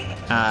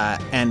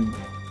 And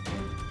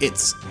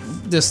it's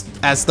just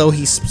as though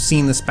he's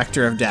seen the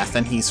specter of death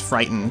and he's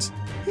frightened.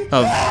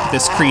 of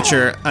this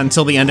creature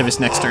until the end of his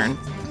next turn.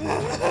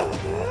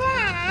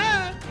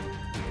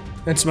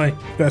 That's my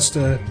best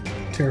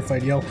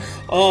terrified yell.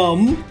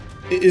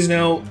 It is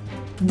now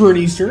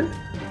Bernie's turn.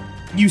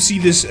 You see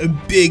this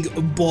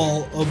big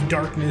ball of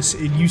darkness,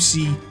 and you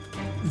see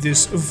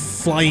this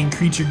flying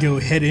creature go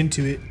head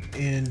into it,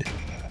 and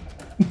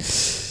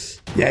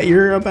yeah,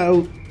 you're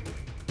about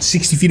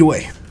 60 feet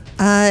away.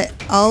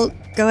 I'll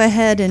go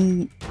ahead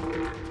and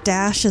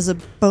dash as a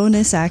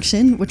bonus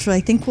action, which I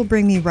think will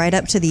bring me right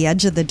up to the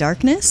edge of the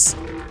darkness.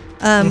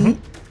 And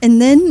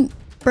then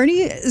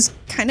Bernie is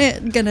kind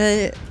of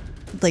gonna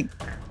like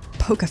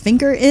poke a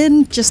finger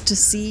in just to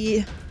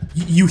see.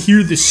 You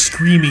hear the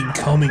screaming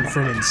coming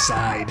from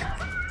inside.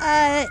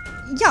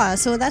 Yeah,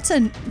 so that's a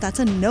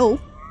no.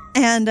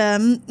 And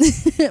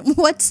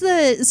what's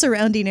the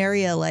surrounding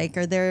area like?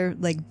 Are there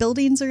like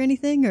buildings or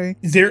anything, or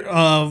There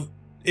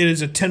it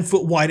is a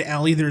 10-foot wide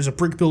alley. There's a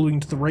brick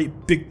building to the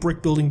right, big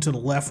brick building to the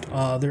left.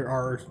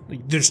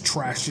 There's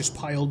trash just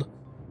piled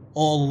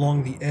all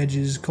along the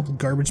edges, a couple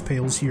garbage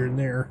pails here and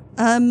there.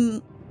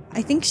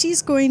 I think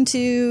she's going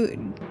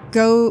to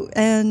go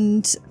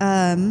and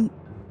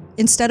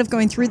instead of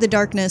going through the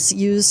darkness,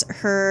 use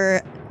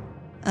her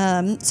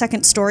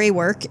second story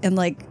work and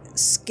like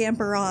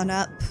scamper on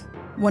up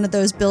one of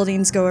those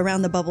buildings, go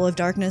around the bubble of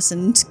darkness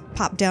and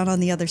pop down on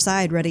the other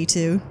side, ready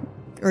to,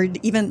 or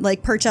even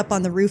like perch up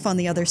on the roof on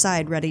the other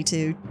side, ready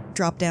to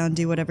drop down,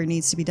 do whatever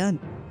needs to be done.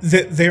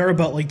 They are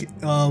about like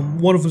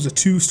one of them's a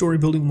 2-story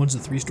building, one's a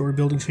 3-story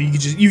building, so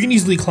you can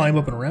easily climb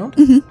up and around.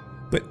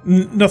 But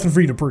nothing for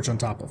you to perch on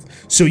top of.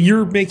 So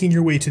you're making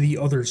your way to the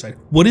other side.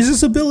 What is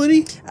this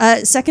ability?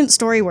 Second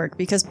story work,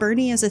 because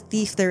Bernie is a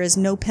thief, there is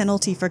no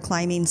penalty for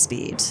climbing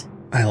speed.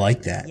 I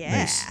like that. Yeah.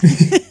 Nice.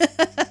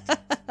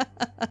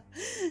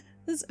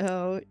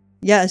 So,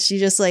 yeah, she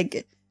just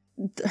like,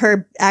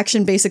 her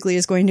action basically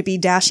is going to be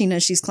dashing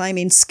as she's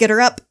climbing,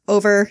 skitter up,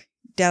 over,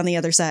 down the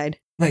other side.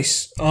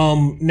 Nice.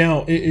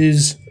 Now it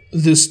is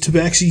this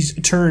Tabaxi's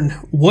turn.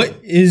 What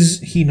is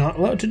he not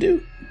allowed to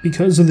do?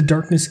 Because of the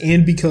darkness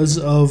and because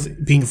of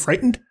being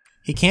frightened?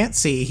 He can't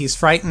see. He's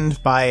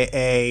frightened by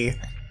a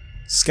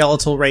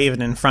skeletal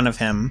raven in front of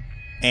him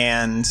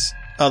and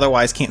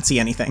otherwise can't see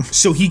anything.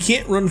 So he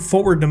can't run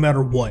forward no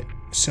matter what.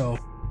 So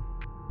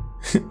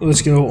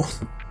let's go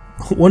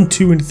 1,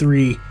 2, and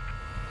 3.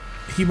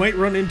 He might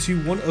run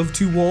into one of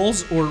 2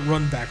 walls or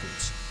run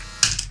backwards.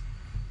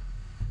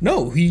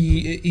 No,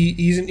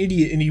 he's an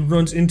idiot and he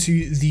runs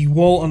into the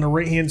wall on the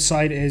right-hand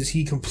side as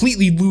he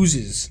completely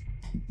loses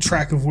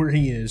track of where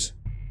he is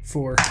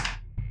for...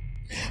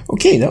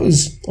 Okay, that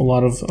was a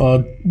lot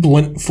of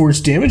blunt force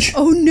damage.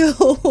 Oh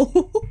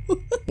no!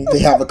 They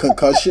have a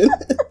concussion.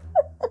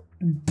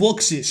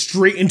 Books it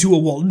straight into a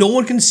wall. No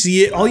one can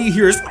see it. All you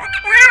hear is...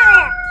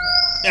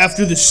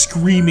 after the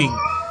screaming.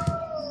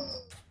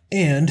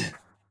 And...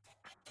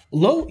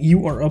 Lo,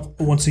 you are up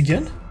once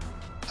again.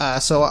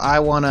 So I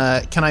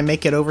wanna... Can I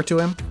make it over to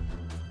him?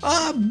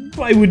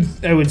 I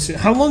would say...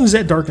 How long does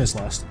that darkness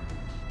last?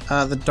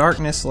 The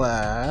darkness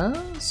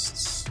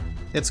lasts...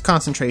 It's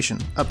concentration,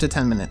 up to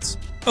 10 minutes.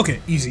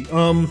 Okay, easy.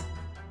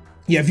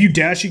 Yeah, if you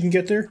dash, you can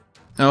get there.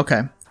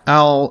 Okay.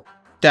 I'll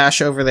dash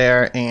over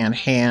there and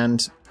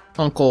hand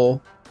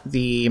Uncle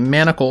the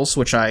manacles,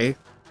 which I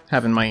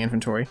have in my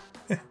inventory.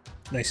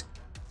 Nice.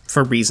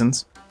 For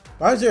reasons.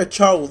 Why is there a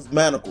child with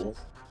manacles?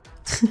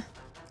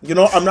 You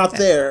know, I'm not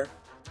there.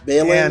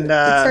 Balin. And,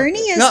 Bernie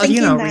is no,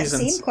 thinking that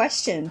reasons. same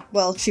question.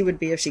 Well, she would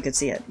be if she could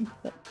see it.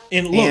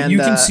 And Lo, you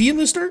can see in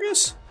this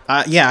darkness?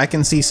 Yeah, I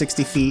can see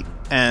 60 feet,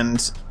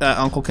 and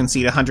Uncle can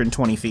see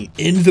 120 feet.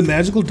 In the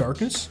magical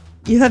darkness?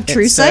 You have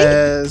true It sight?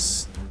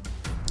 says,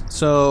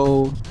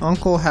 so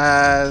Uncle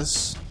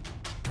has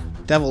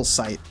Devil's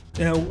Sight.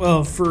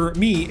 Now, for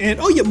me, and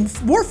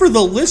more for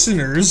the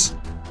listeners.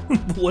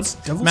 What's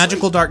devil's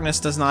Magical sight? darkness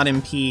does not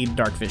impede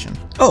dark vision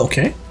Oh,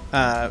 okay.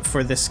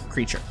 for this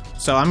creature.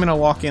 So I'm going to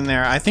walk in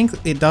there. I think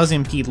it does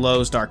impede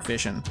Lo's dark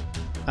vision,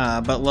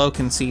 but Lo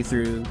can see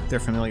through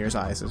their familiar's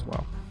eyes as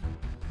well.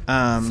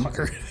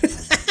 Fucker.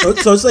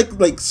 So it's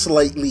like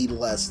slightly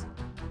less.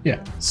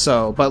 Yeah.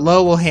 So, but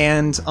Lo will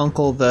hand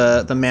Uncle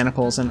the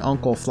manacles, and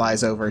Uncle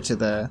flies over to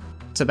the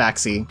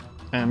Tabaxi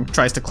and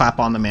tries to clap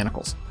on the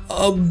manacles.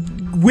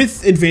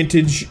 With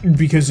advantage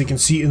because it can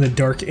see in the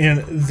dark, and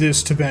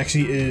this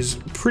Tabaxi is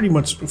pretty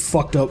much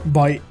fucked up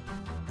by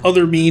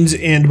other means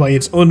and by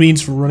its own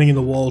means for running in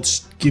the wall.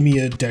 Just give me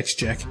a dex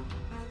check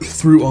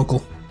through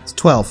Uncle. It's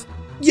 12.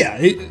 Yeah,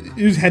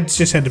 it had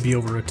just had to be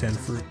over a 10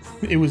 for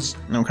it was.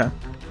 Okay.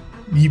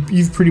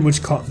 You've pretty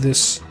much caught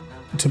this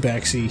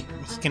Tabaxi.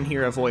 He can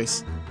hear a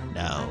voice.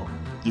 No,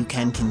 you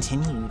can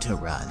continue to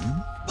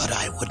run, but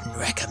I wouldn't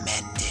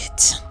recommend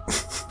it.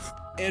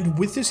 And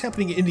with this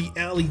happening in the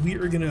alley, we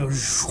are gonna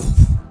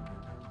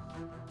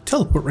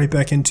teleport right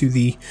back into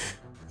the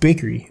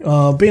bakery.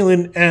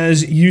 Balin,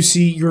 as you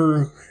see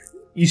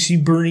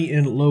Bernie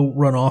and Lo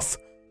run off,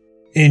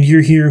 and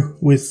you're here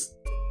with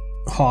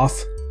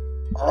Hoff.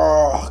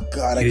 Oh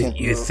God, I can't.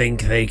 You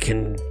think they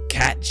can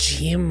catch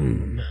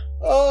him?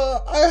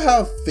 I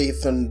have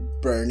faith in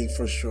Bernie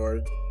for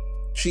sure.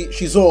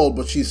 she's old,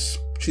 but she's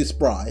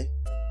spry.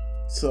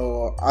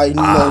 So I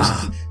know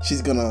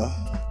she's gonna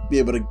be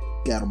able to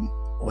get him.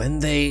 When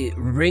they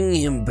bring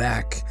him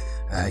back,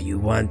 you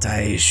want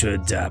I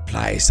should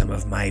apply some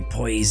of my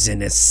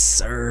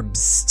poisonous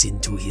herbs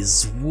into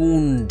his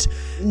wound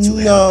to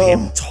help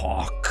him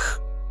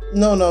talk?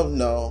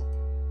 No.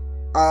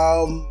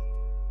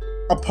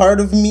 A part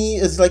of me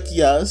is like,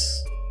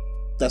 yes,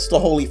 that's the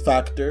holy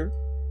factor.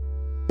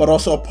 But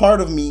also a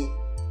part of me,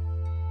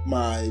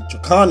 my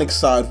draconic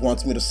side,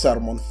 wants me to set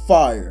him on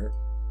fire.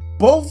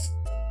 Both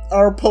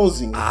are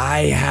opposing.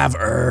 I have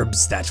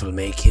herbs that will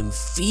make him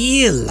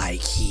feel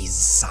like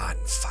he's on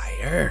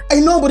fire. I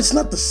know, but it's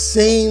not the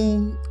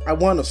same. I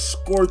want to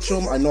scorch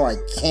him. I know I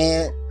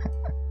can't,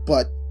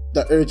 but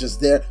the urge is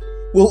there.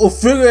 We'll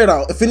figure it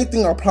out. If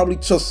anything, I'll probably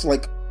just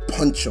like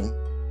punch him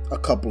a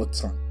couple of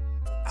times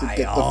to I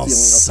get the feeling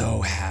also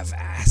of it. have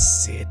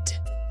acid.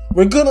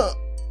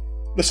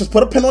 Let's just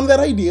put a pin on that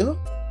idea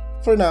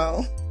for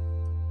now.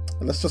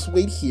 And let's just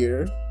wait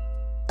here.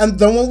 And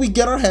then when we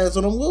get our hands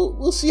on him,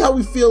 we'll see how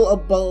we feel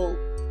about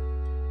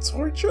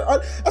torture.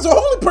 As a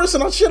holy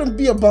person, I shouldn't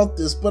be about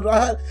this, but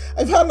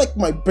I've had like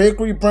my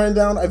bakery burned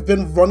down. I've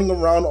been running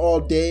around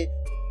all day.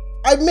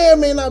 I may or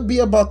may not be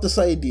about this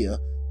idea.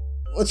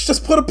 Let's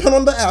just put a pin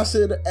on the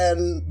acid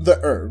and the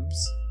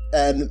herbs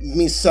and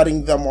me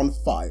setting them on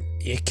fire.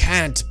 You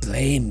can't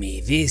blame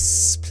me.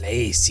 This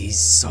place is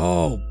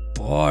so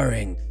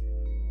boring.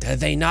 Do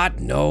they not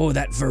know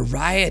that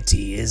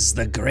variety is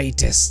the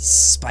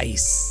greatest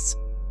spice?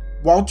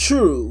 While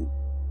true,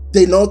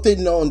 they know what they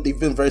know and they've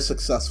been very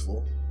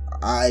successful.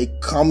 I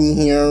come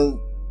here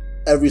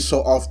every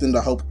so often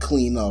to help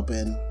clean up,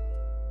 and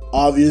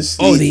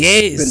obviously the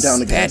it's been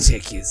down again.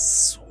 aesthetic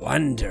is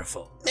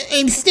wonderful.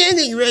 I'm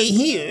standing right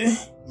here.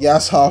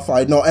 Yes, Huff,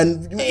 I know,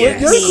 and you're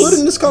included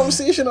in this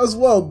conversation as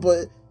well,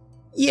 but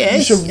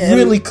Yes. you should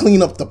really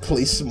clean up the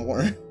place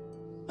more.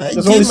 I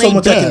There's do only so my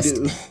much best. I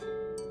can do.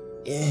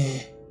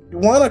 You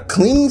want a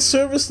cleaning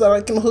service that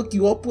I can hook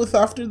you up with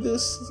after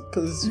this?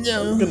 Because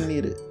No. I'm gonna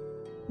need it.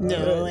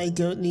 No, I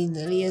don't need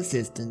any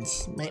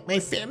assistance. My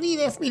family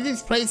left me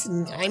this place,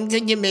 and I'm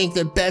going to make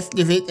the best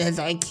of it as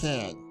I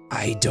can.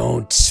 I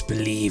don't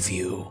believe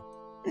you.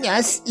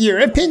 That's your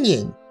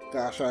opinion.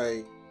 Gosh,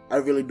 I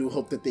really do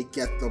hope that they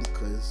get them,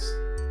 because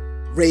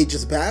Rage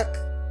is back.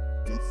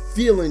 I'm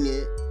feeling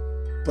it,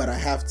 but I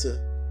have to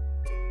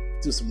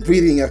do some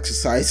breathing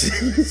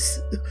exercises,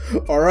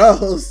 or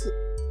else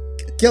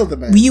kill the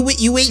man. You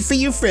wait for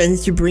your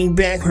friends to bring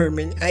back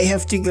Herman. I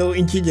have to go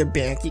into the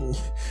back and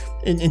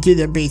into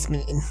the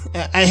basement. And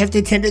I have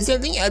to tend to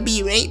something. I'll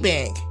be right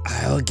back.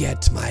 I'll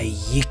get my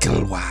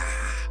Yikalwa.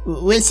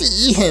 What's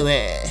the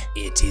Ihawa?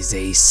 It is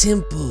a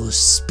simple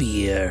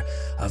spear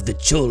of the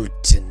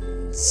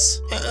Joltons.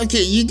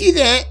 Okay, you do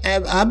that.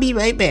 I'll be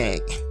right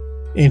back.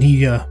 And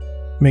he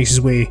makes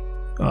his way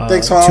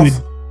Thanks, to Hoff.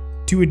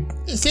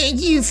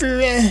 Thank you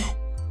for,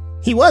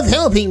 he was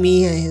helping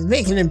me,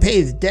 making him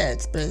pay his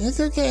debts, but that's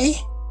okay.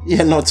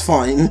 Yeah, no, it's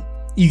fine.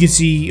 You can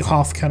see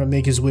Hoff kind of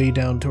make his way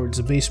down towards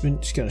the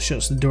basement. Just kind of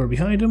shuts the door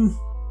behind him.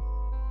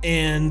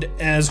 And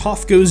as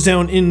Hoff goes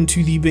down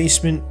into the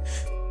basement,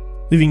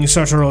 leaving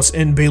Sartaros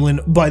and Balin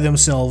by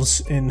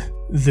themselves in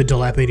the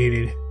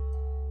dilapidated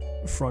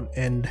front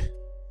end,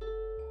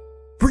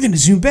 we're going to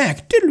zoom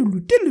back.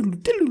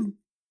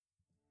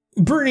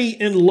 Bernie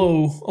and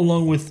Lo,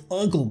 along with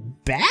Uncle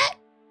Bat?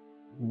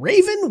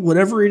 Raven?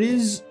 Whatever it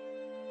is,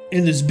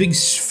 in this big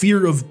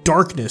sphere of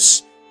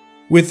darkness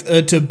with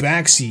a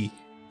Tabaxi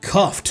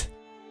cuffed.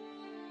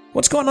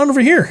 What's going on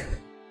over here?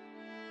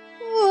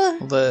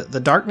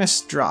 The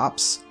darkness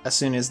drops as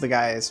soon as the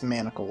guy is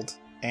manacled,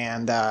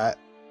 and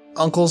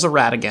Uncle's a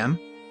rat again,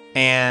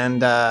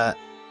 and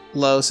Lo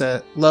looks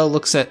at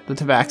the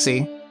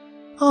Tabaxi.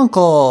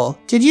 Uncle,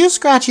 did you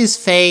scratch his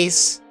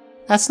face?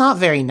 That's not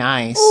very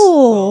nice.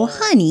 Oh,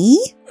 honey.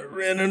 I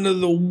ran into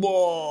the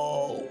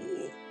wall.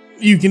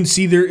 You can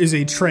see there is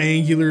a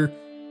triangular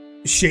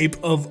shape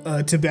of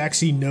a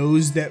Tabaxi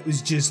nose that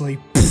was just like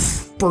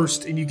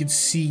burst, and you can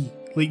see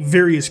like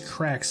various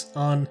cracks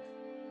on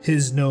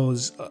his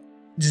nose,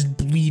 just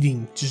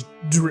bleeding, just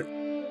drip.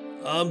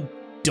 I'm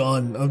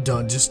done.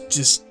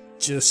 Just.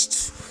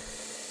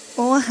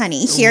 Oh,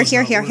 honey. Here.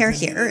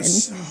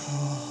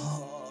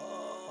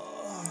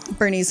 And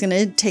Bernie's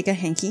gonna take a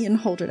hanky and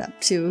hold it up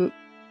to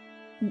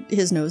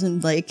his nose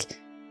and like,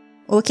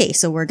 okay,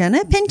 so we're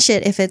gonna pinch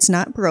it if it's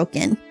not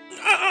broken.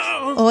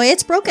 Oh,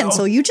 it's broken,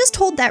 so you just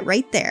hold that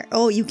right there.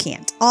 Oh, you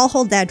can't. I'll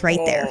hold that right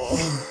there.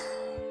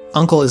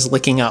 Uncle is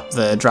licking up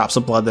the drops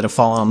of blood that have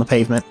fallen on the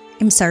pavement.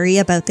 I'm sorry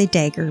about the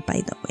dagger,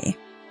 by the way.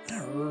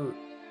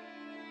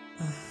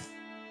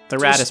 The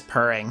rat is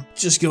purring.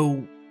 Just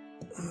go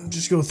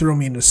throw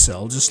me in a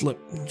cell. Just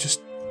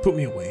put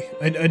me away.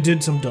 I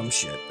did some dumb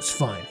shit. It's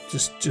fine.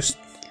 Just.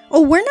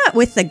 Oh, we're not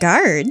with the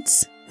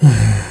guards.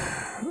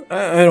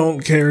 I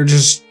don't care.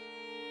 Just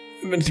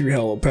I've been through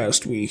hell the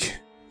past week,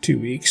 2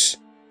 weeks.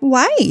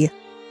 Why?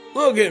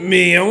 Look at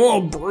me. I'm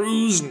all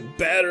bruised and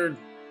battered.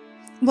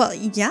 Well,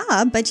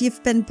 yeah, but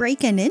you've been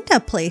breaking into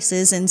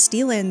places and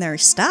stealing their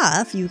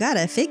stuff. You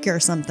gotta figure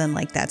something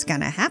like that's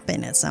gonna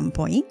happen at some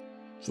point.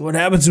 So what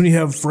happens when you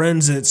have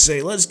friends that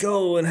say, let's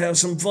go and have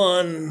some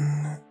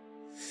fun?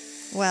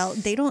 Well,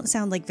 they don't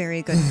sound like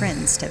very good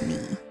friends to me.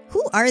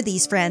 Who are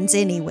these friends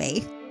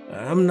anyway?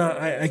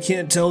 I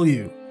can't tell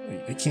you.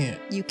 I can't.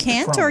 You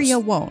can't I or promise. you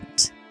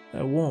won't?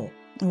 I won't.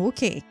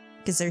 Okay,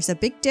 because there's a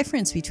big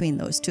difference between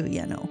those two,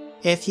 you know.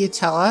 If you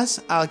tell us,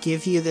 I'll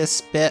give you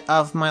this bit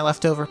of my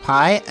leftover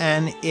pie,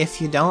 and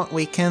if you don't,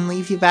 we can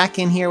leave you back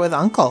in here with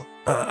Uncle.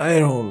 I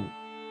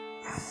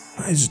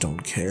just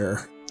don't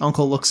care.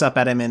 Uncle looks up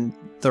at him and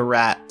the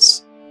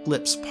rat's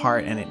lips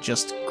part and it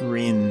just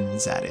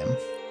grins at him.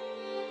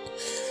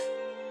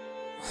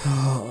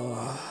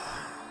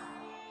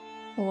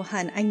 Oh,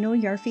 hun, I know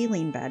you're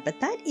feeling bad, but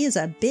that is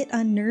a bit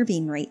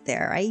unnerving right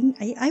there.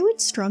 I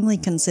would strongly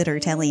consider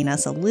telling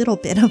us a little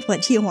bit of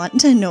what you want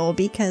to know,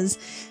 because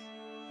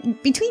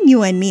between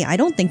you and me, I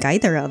don't think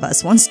either of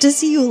us wants to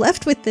see you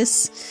left with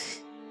this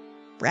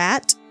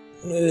rat.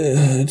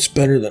 It's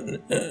better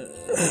than...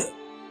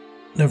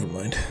 never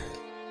mind.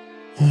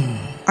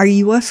 Are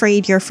you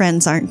afraid your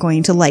friends aren't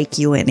going to like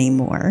you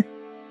anymore?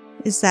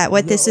 Is that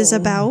what this is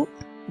about?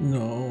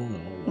 No.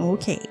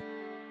 Okay.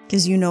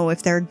 Because you know,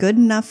 if they're good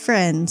enough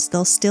friends,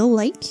 they'll still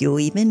like you,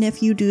 even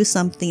if you do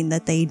something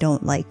that they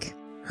don't like.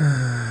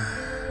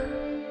 I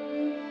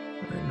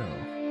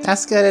know.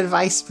 That's good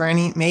advice,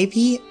 Bernie.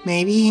 Maybe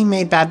he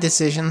made bad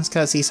decisions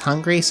because he's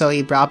hungry, so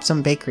he robbed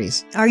some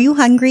bakeries. Are you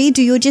hungry?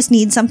 Do you just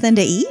need something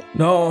to eat?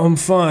 No, I'm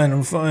fine.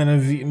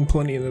 I've eaten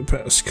plenty in the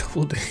past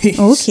couple days.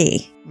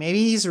 Okay.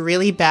 Maybe he's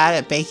really bad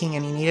at baking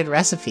and he needed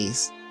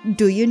recipes.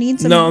 Do you need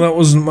some? No, that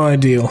wasn't my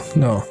deal.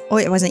 No. Oh,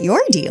 it wasn't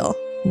your deal.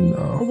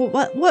 No.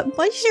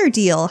 What's your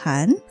deal,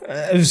 hun?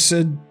 I've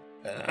said...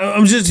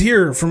 I'm just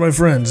here for my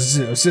friends.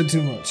 That's it. I've said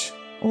too much.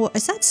 Oh,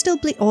 is that still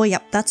Oh,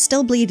 yep, that's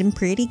still bleeding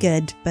pretty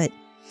good. But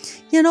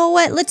you know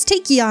what? Let's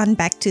take you on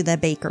back to the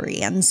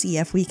bakery and see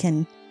if we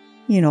can,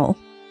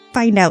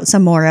 find out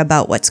some more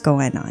about what's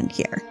going on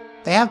here.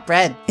 They have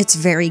bread. It's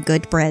very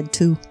good bread,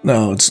 too.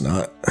 No, it's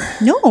not.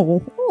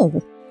 No.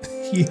 Oh.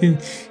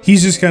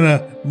 He's just kind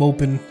of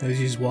moping as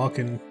he's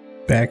walking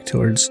back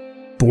towards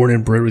Born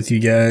and Bred with you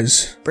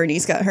guys.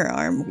 Bernie's got her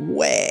arm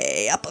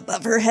way up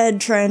above her head,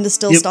 trying to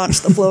still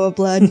staunch the flow of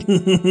blood,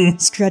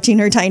 stretching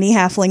her tiny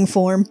halfling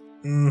form.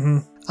 Mm-hmm.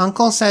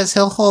 Uncle says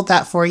he'll hold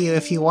that for you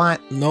if you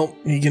want. Nope,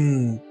 he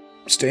can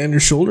stay on your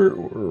shoulder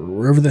or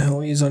wherever the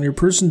hell he is on your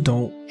person.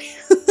 Don't,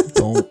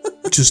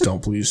 just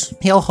don't, please.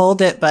 He'll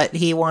hold it, but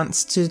he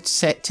wants to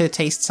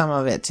taste some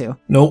of it too.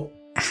 Nope.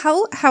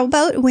 How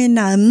about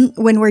when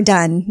we're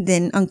done,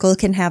 then Uncle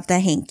can have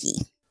the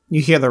hanky.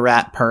 You hear the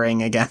rat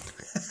purring again.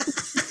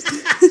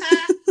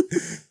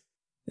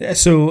 Yeah,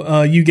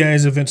 so you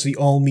guys eventually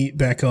all meet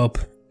back up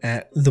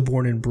at the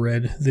Born and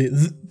Bred.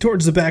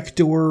 Towards the back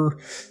door,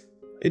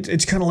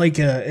 it's kind of like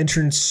an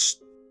entrance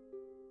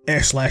 /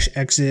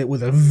 exit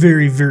with a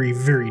very, very,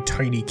 very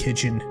tiny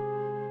kitchen.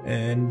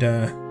 And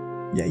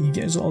yeah, you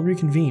guys all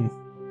reconvene.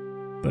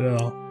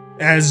 But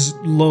as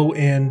Lo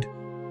and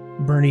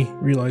Bernie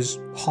realize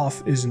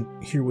Hoff isn't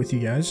here with you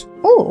guys.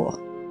 Oh.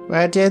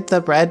 Where did the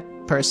bread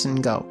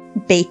person go?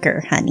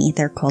 Baker, honey.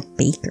 They're called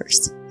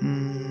bakers.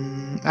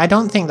 I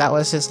don't think that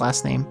was his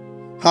last name.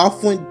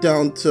 Hoff went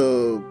down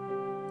to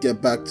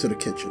get back to the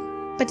kitchen.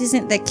 But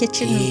isn't the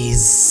kitchen...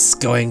 He's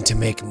going to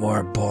make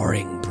more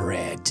boring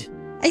bread.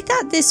 I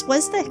thought this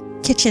was the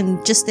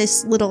kitchen, just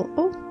this little...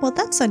 Oh, well,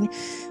 that's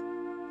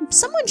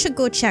someone should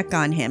go check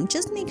on him.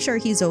 Just make sure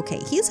he's okay.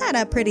 He's had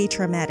a pretty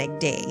traumatic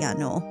day, you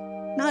know.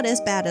 Not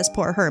as bad as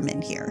poor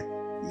Herman here.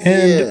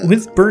 And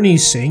with Bernie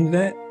saying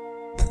that,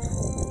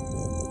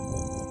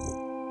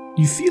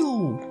 you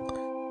feel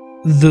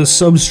the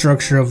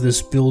substructure of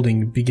this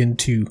building begin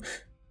to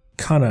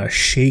kind of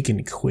shake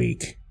and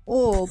quake.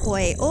 Oh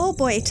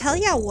boy, tell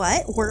ya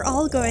what, we're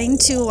all going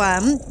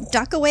to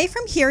duck away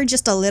from here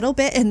just a little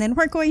bit, and then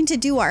we're going to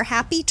do our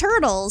happy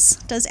turtles.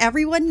 Does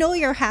everyone know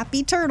your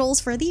happy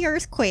turtles for the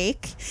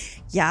earthquake?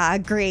 Yeah,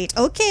 great.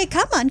 Okay,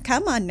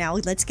 come on now,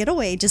 let's get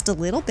away just a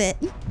little bit.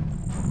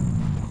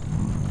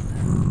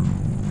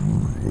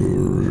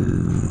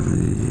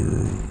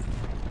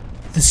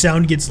 The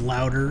sound gets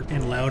louder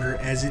and louder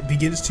as it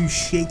begins to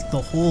shake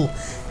the whole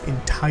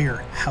entire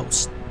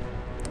house.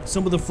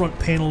 Some of the front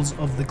panels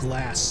of the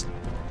glass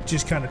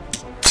just kind of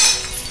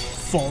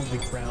fall to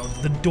the ground.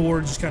 The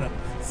door just kind of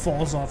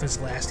falls off its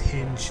last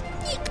hinge.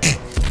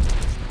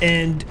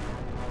 And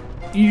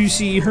you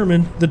see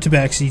Herman, the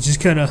tabaxi, just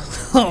kind of,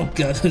 oh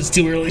god, it's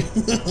too early.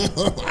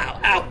 Ow,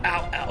 ow,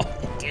 ow, ow.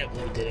 I can't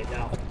believe I did it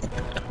now.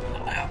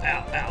 Ow,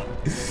 ow, ow.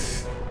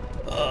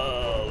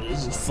 Oh,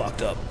 this is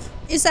fucked up.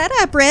 Is that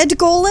a bread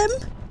golem?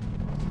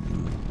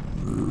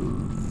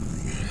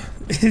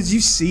 As you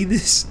see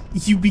this,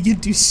 you begin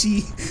to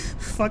see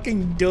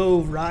fucking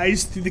dough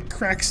rise through the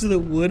cracks of the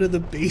wood of the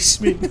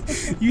basement.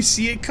 You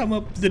see it come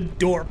up the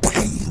door,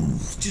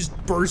 just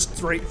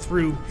bursts right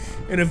through,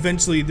 and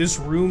eventually this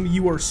room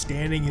you are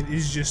standing in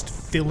is just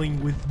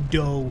filling with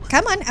dough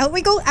Come on, out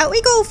we go,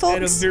 folks.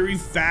 at a very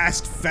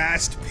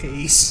fast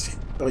pace.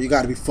 Oh, you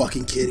gotta be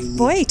fucking kidding me.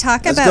 Boy,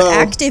 talk Let's about go.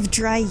 active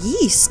dry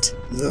yeast.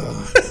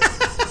 Ugh.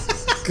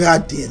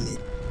 God damn it.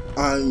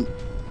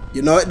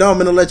 You know what? No, I'm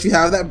gonna let you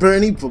have that,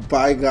 Bernie, but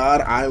by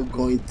God, I'm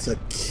going to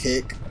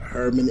kick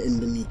Herman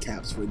in the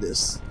kneecaps for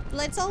this.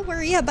 Let's all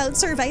worry about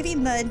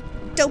surviving the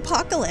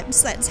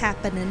dopocalypse that's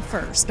happening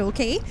first,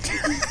 okay?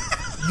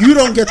 You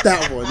don't get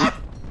that one.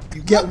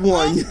 You get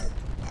one.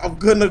 I'm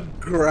gonna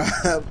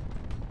grab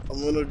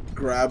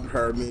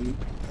Herman,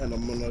 and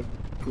I'm gonna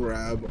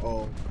grab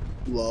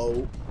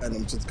Lo, and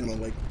I'm just gonna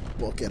like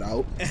book it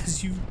out.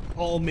 As you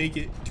all make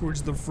it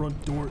towards the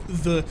front door,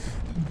 the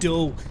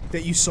dough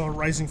that you saw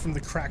rising from the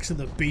cracks of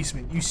the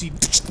basement, you see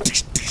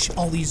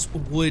all these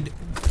wood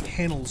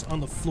panels on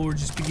the floor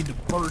just begin to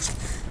burst.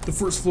 The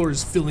first floor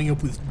is filling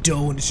up with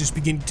dough, and it's just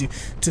beginning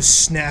to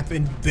snap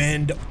and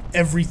bend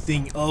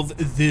everything of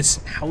this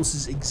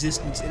house's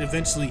existence, and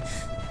eventually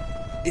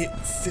it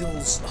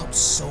fills up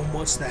so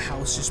much the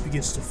house just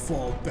begins to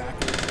fall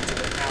backwards into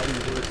the alley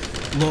where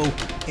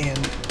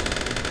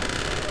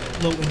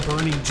Lo and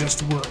Bernie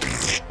just were.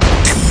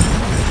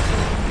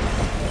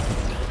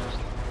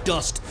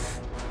 Dust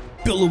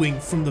billowing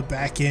from the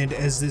back end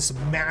as this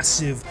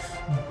massive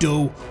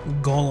dough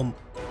golem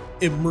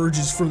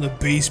emerges from the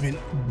basement.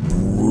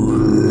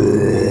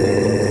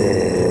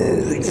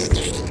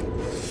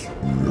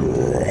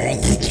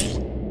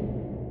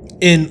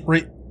 And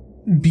right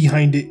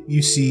behind it,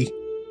 you see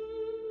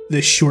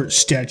the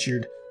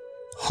short-statured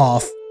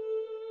Hoff.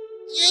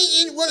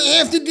 You didn't want to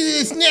have to do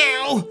this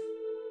now.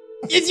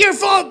 It's your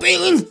fault,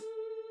 Balin.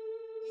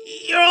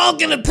 You're all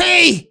gonna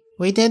pay.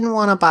 We didn't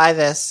want to buy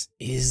this.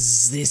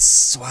 Is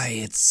this why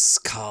it's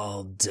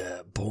called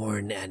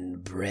Born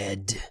and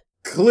Bred?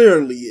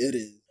 Clearly it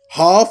is.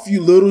 Hoff,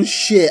 you little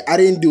shit. I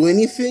didn't do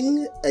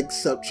anything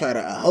except try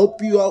to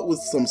help you out with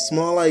some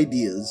small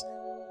ideas.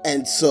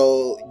 And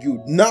so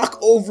you knock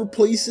over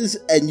places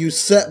and you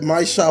set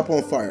my shop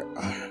on fire.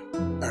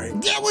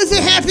 Alright. That was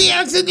a happy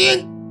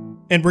accident.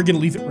 And we're gonna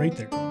leave it right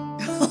there.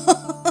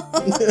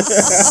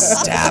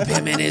 Stab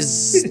him in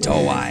his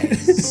dough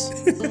eyes.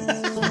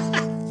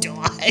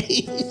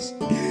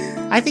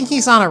 I think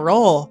he's on a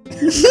roll.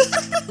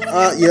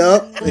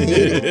 Yep.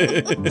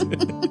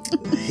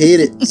 Hate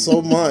it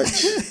so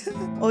much.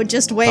 Oh,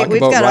 just wait, Talk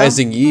we've about got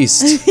rising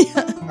yeast.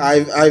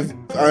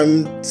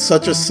 I'm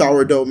such a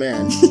sourdough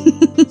man.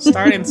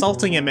 Start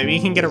insulting him. Maybe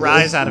you can get a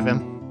rise out of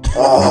him.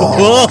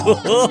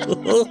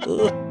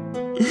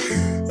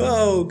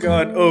 Oh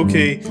god,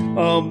 okay.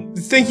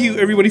 Thank you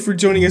everybody for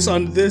joining us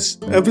on this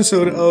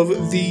episode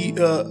of the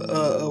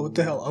what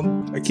the hell?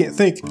 I can't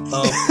think.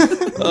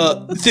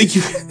 Thank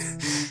you.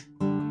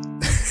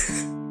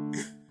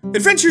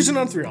 Adventures in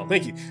Unthreal.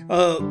 Thank you.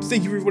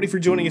 Thank you everybody for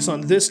joining us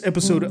on this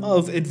episode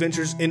of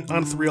Adventures in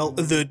Unthreal,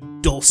 the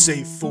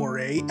Dulce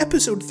Foray,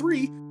 episode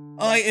 3.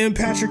 I am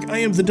Patrick. I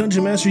am the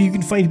Dungeon Master. You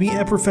can find me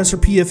at Professor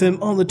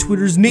PFM on the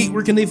Twitters. Nate,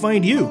 where can they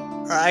find you?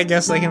 I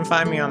guess they can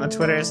find me on the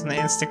Twitters and the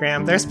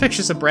Instagram. There's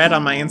pictures of bread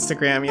on my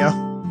Instagram, yo.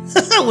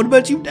 What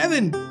about you,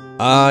 Devin?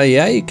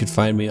 Yeah, you could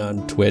find me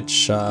on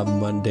Twitch,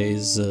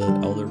 Mondays,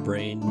 Elder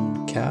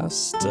Brain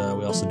Cast.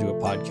 We also do a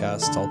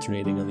podcast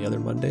alternating on the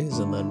other Mondays,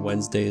 and then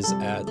Wednesdays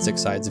at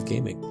Six Sides of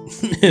Gaming.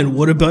 And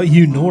what about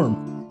you,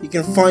 Norm? You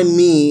can find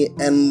me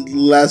and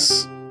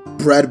less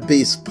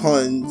bread-based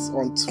puns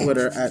on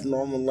Twitter at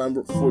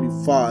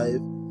NormanLambert45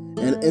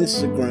 and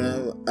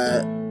Instagram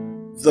at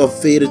The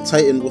Faded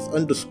Titan with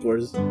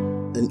underscores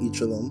in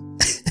each of them.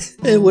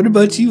 And what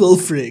about you,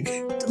 Ulfrig?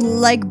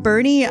 Like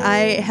Bernie,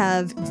 I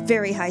have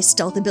very high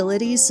stealth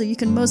abilities, so you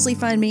can mostly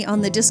find me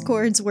on the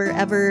Discords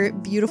wherever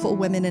beautiful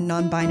women and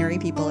non-binary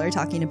people are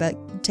talking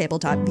about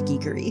tabletop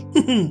geekery.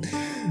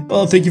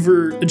 Well, thank you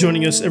for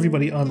joining us,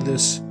 everybody, on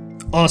this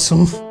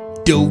awesome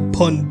dough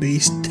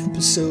pun-based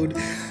episode.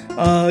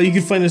 You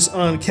can find us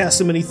on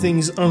Cast of Many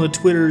Things on the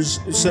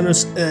Twitters. Send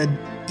us an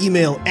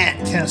email at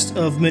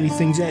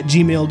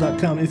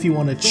castofmanythings@gmail.com if you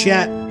want to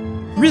chat.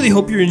 Really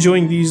hope you're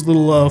enjoying these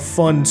little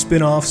fun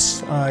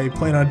spin-offs. I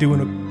plan on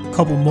doing a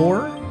couple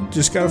more.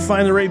 Just gotta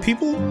find the right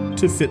people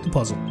to fit the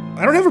puzzle.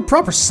 I don't have a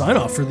proper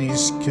sign-off for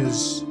these,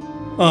 because...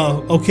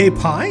 okay,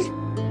 pie?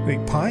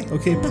 Wait, pie?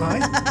 Okay,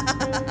 pie?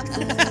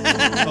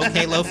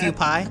 Okay, loaf you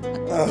pie.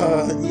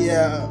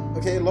 Yeah.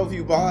 Okay, love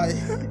you, bye.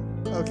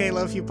 Okay,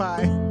 loaf you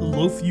pie.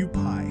 Loaf you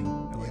pie.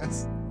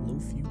 Yes.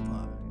 Loaf you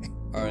pie.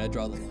 All right, I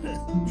draw the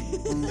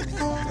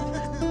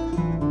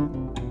line.